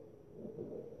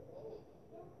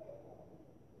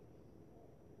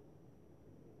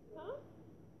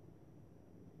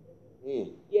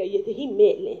 Yeah, he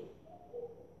meddling.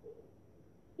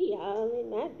 He all in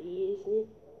my business.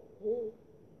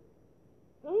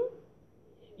 Huh?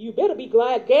 You better be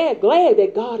glad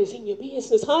that God is in your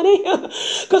business, honey.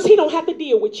 Because he don't have to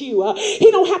deal with you. He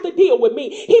don't have to deal with me.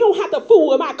 He don't have to fool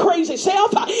with my crazy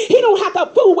self. He don't have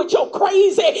to fool with your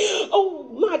crazy, oh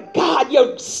my God,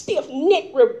 your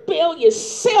stiff-necked,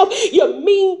 rebellious self, your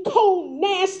mean, cold,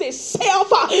 nasty self.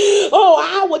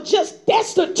 Oh, our just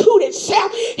destituted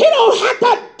self. He don't have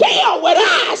to deal with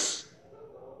us.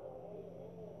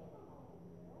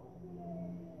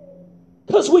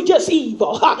 Because we just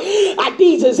evil. Our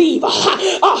deeds is evil.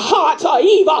 Our hearts are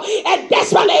evil and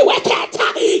desperately wicked.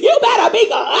 You better be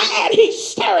glad he's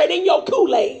stirring in your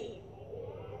Kool-Aid.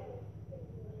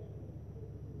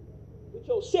 With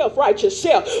your self-righteous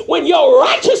self. When your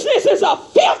righteousness is a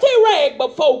filthy rag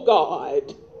before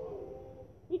God.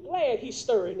 Be glad he's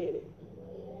stirring in it.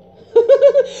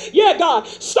 Yeah, God,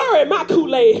 stir in my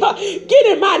Kool-Aid. Get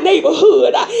in my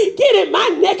neighborhood. Get in my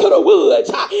neck of the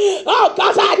woods. Oh,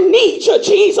 God, I need you,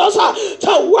 Jesus,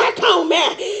 to work on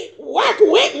me. Work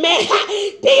with me.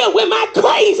 Deal with my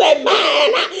crazy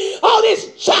mind. All this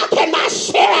junk in my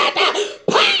spirit.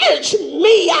 Purge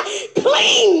me.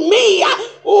 Clean me.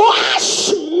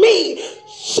 Wash me.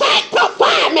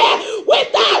 Sanctify me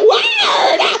with thy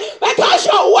word. Because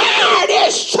your word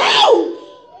is true.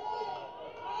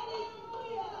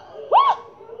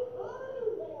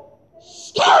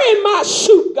 Stir in my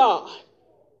soup, God.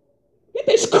 Get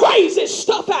this crazy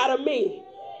stuff out of me.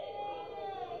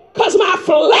 Because my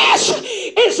flesh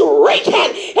is reeking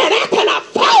and acting a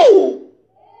fool.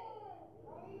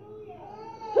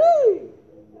 Woo,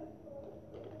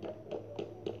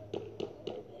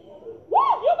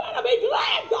 you better be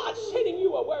glad God's sending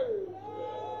you a word.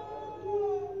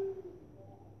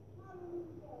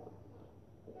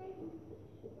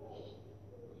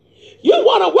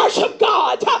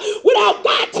 without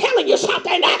God telling you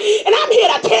something. And I'm here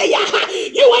to tell you,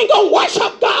 you ain't going to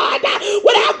worship God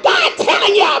without God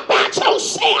telling you about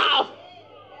yourself.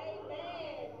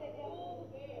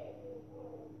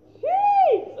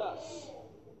 Jesus.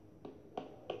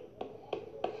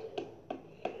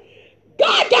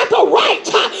 God got the right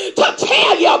to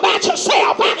tell you about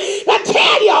yourself, to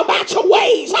tell you about your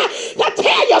ways, to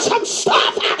tell you some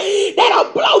stuff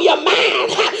that'll blow your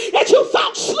mind, that you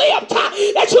thought slipped,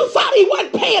 that you thought he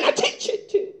wasn't paying attention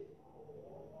to.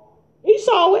 He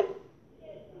saw it.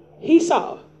 He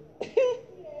saw it.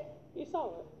 He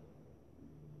saw it.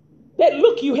 That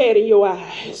look you had in your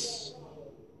eyes.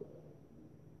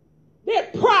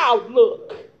 That proud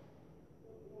look.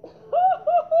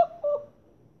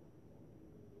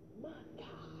 My God.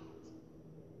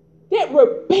 That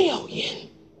rebellion.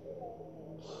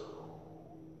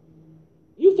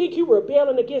 You think you were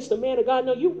rebelling against the man of God?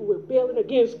 No, you were rebelling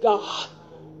against God.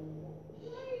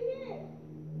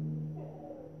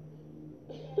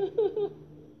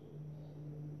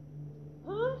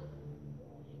 Huh?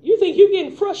 You think you're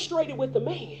getting frustrated with the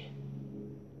man?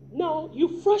 No,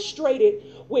 you frustrated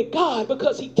with God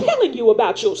because he's telling you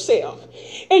about yourself.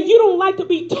 And you don't like to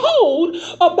be told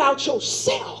about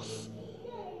yourself.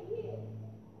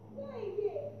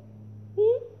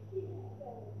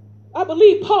 I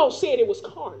believe Paul said it was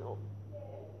carnal.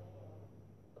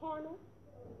 Carnal?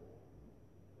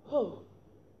 Oh,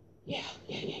 yeah.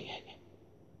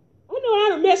 I know I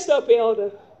done messed up,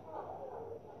 Elder.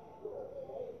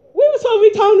 We were supposed to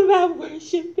be talking about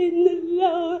worshiping the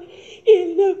Lord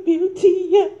in the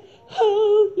beauty of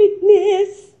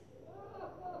holiness.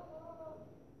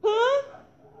 Huh?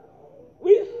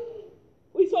 We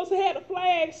supposed to have the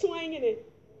flag swinging and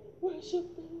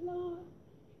worship the Lord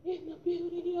in the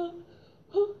beauty of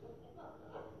holiness.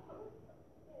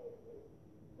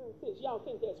 Y'all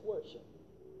think that's worship?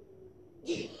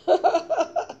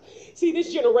 See,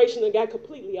 this generation done got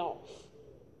completely off.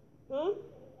 Huh?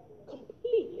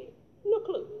 Completely. No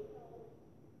clue.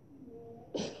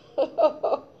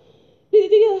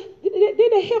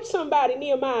 Did they help somebody?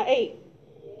 Nehemiah 8.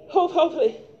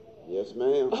 Hopefully. Yes,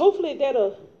 ma'am. Hopefully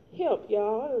that'll help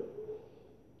y'all.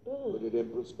 Put it in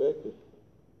perspective.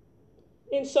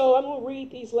 And so I'm going to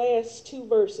read these last two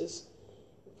verses,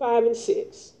 5 and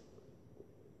 6.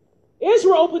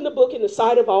 Ezra opened the book in the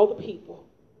sight of all the people,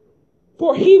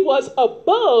 for he was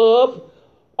above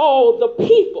all the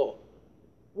people.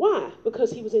 Why?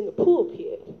 Because he was in the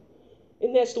pulpit.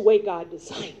 And that's the way God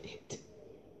designed it.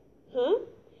 Huh?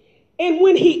 And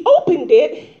when he opened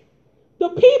it, the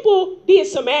people did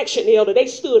some action, Elder. They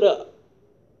stood up.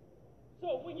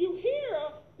 So when you hear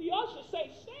the usher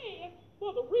say, stand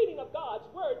for the reading of God's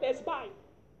word, that's Bible.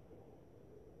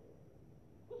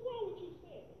 What's wrong with you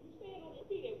standing? You stand on your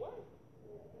feet at work.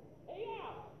 8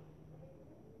 hours.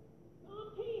 Psalm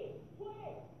 10, 12.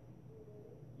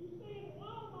 You stand in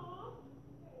Walmart.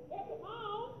 At the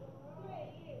mall.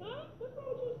 Huh? What's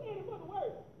wrong with you standing for the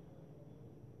word?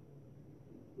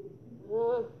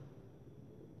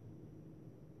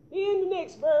 Then the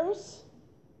next verse.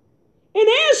 And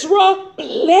Ezra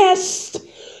blessed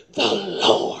the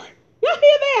Lord. Y'all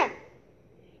hear that?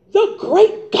 The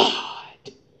great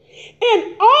God.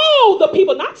 And all the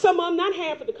people, not some of them, not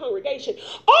half of the congregation,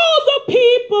 all the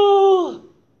people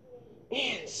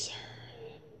answered.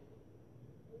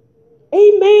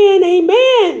 Amen,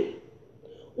 amen.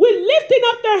 We're lifting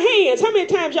up their hands. How many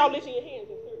times y'all lifting your hands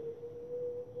in service?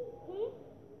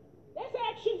 That's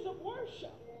actions of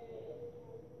worship.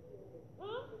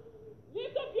 Huh?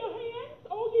 Lift up your hands,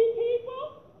 O ye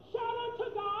people. Shout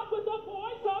unto God with a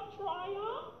voice of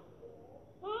triumph.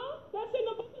 Huh? That's in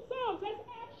the book of Psalms. That's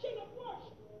action of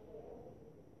worship.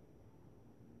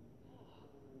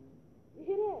 You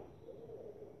hear that?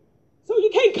 So you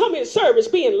can't come in service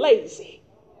being lazy.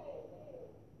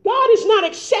 God is not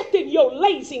accepting your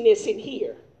laziness in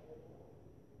here.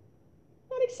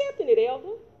 Not accepting it,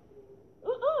 Elder.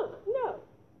 No.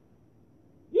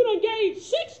 You done gave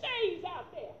 6 days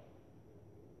out there.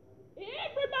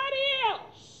 Everybody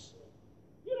else.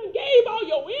 You done gave all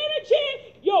your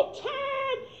energy, your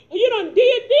time. You done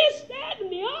did this, that,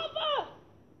 and the other.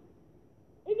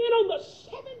 And then on the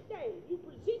 7th day, you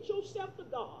present yourself to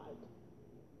God.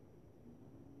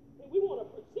 And we want to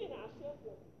present ourselves to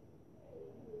Him.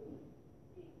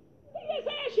 He just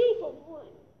asked you for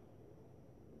one.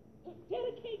 To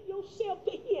dedicate yourself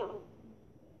to Him.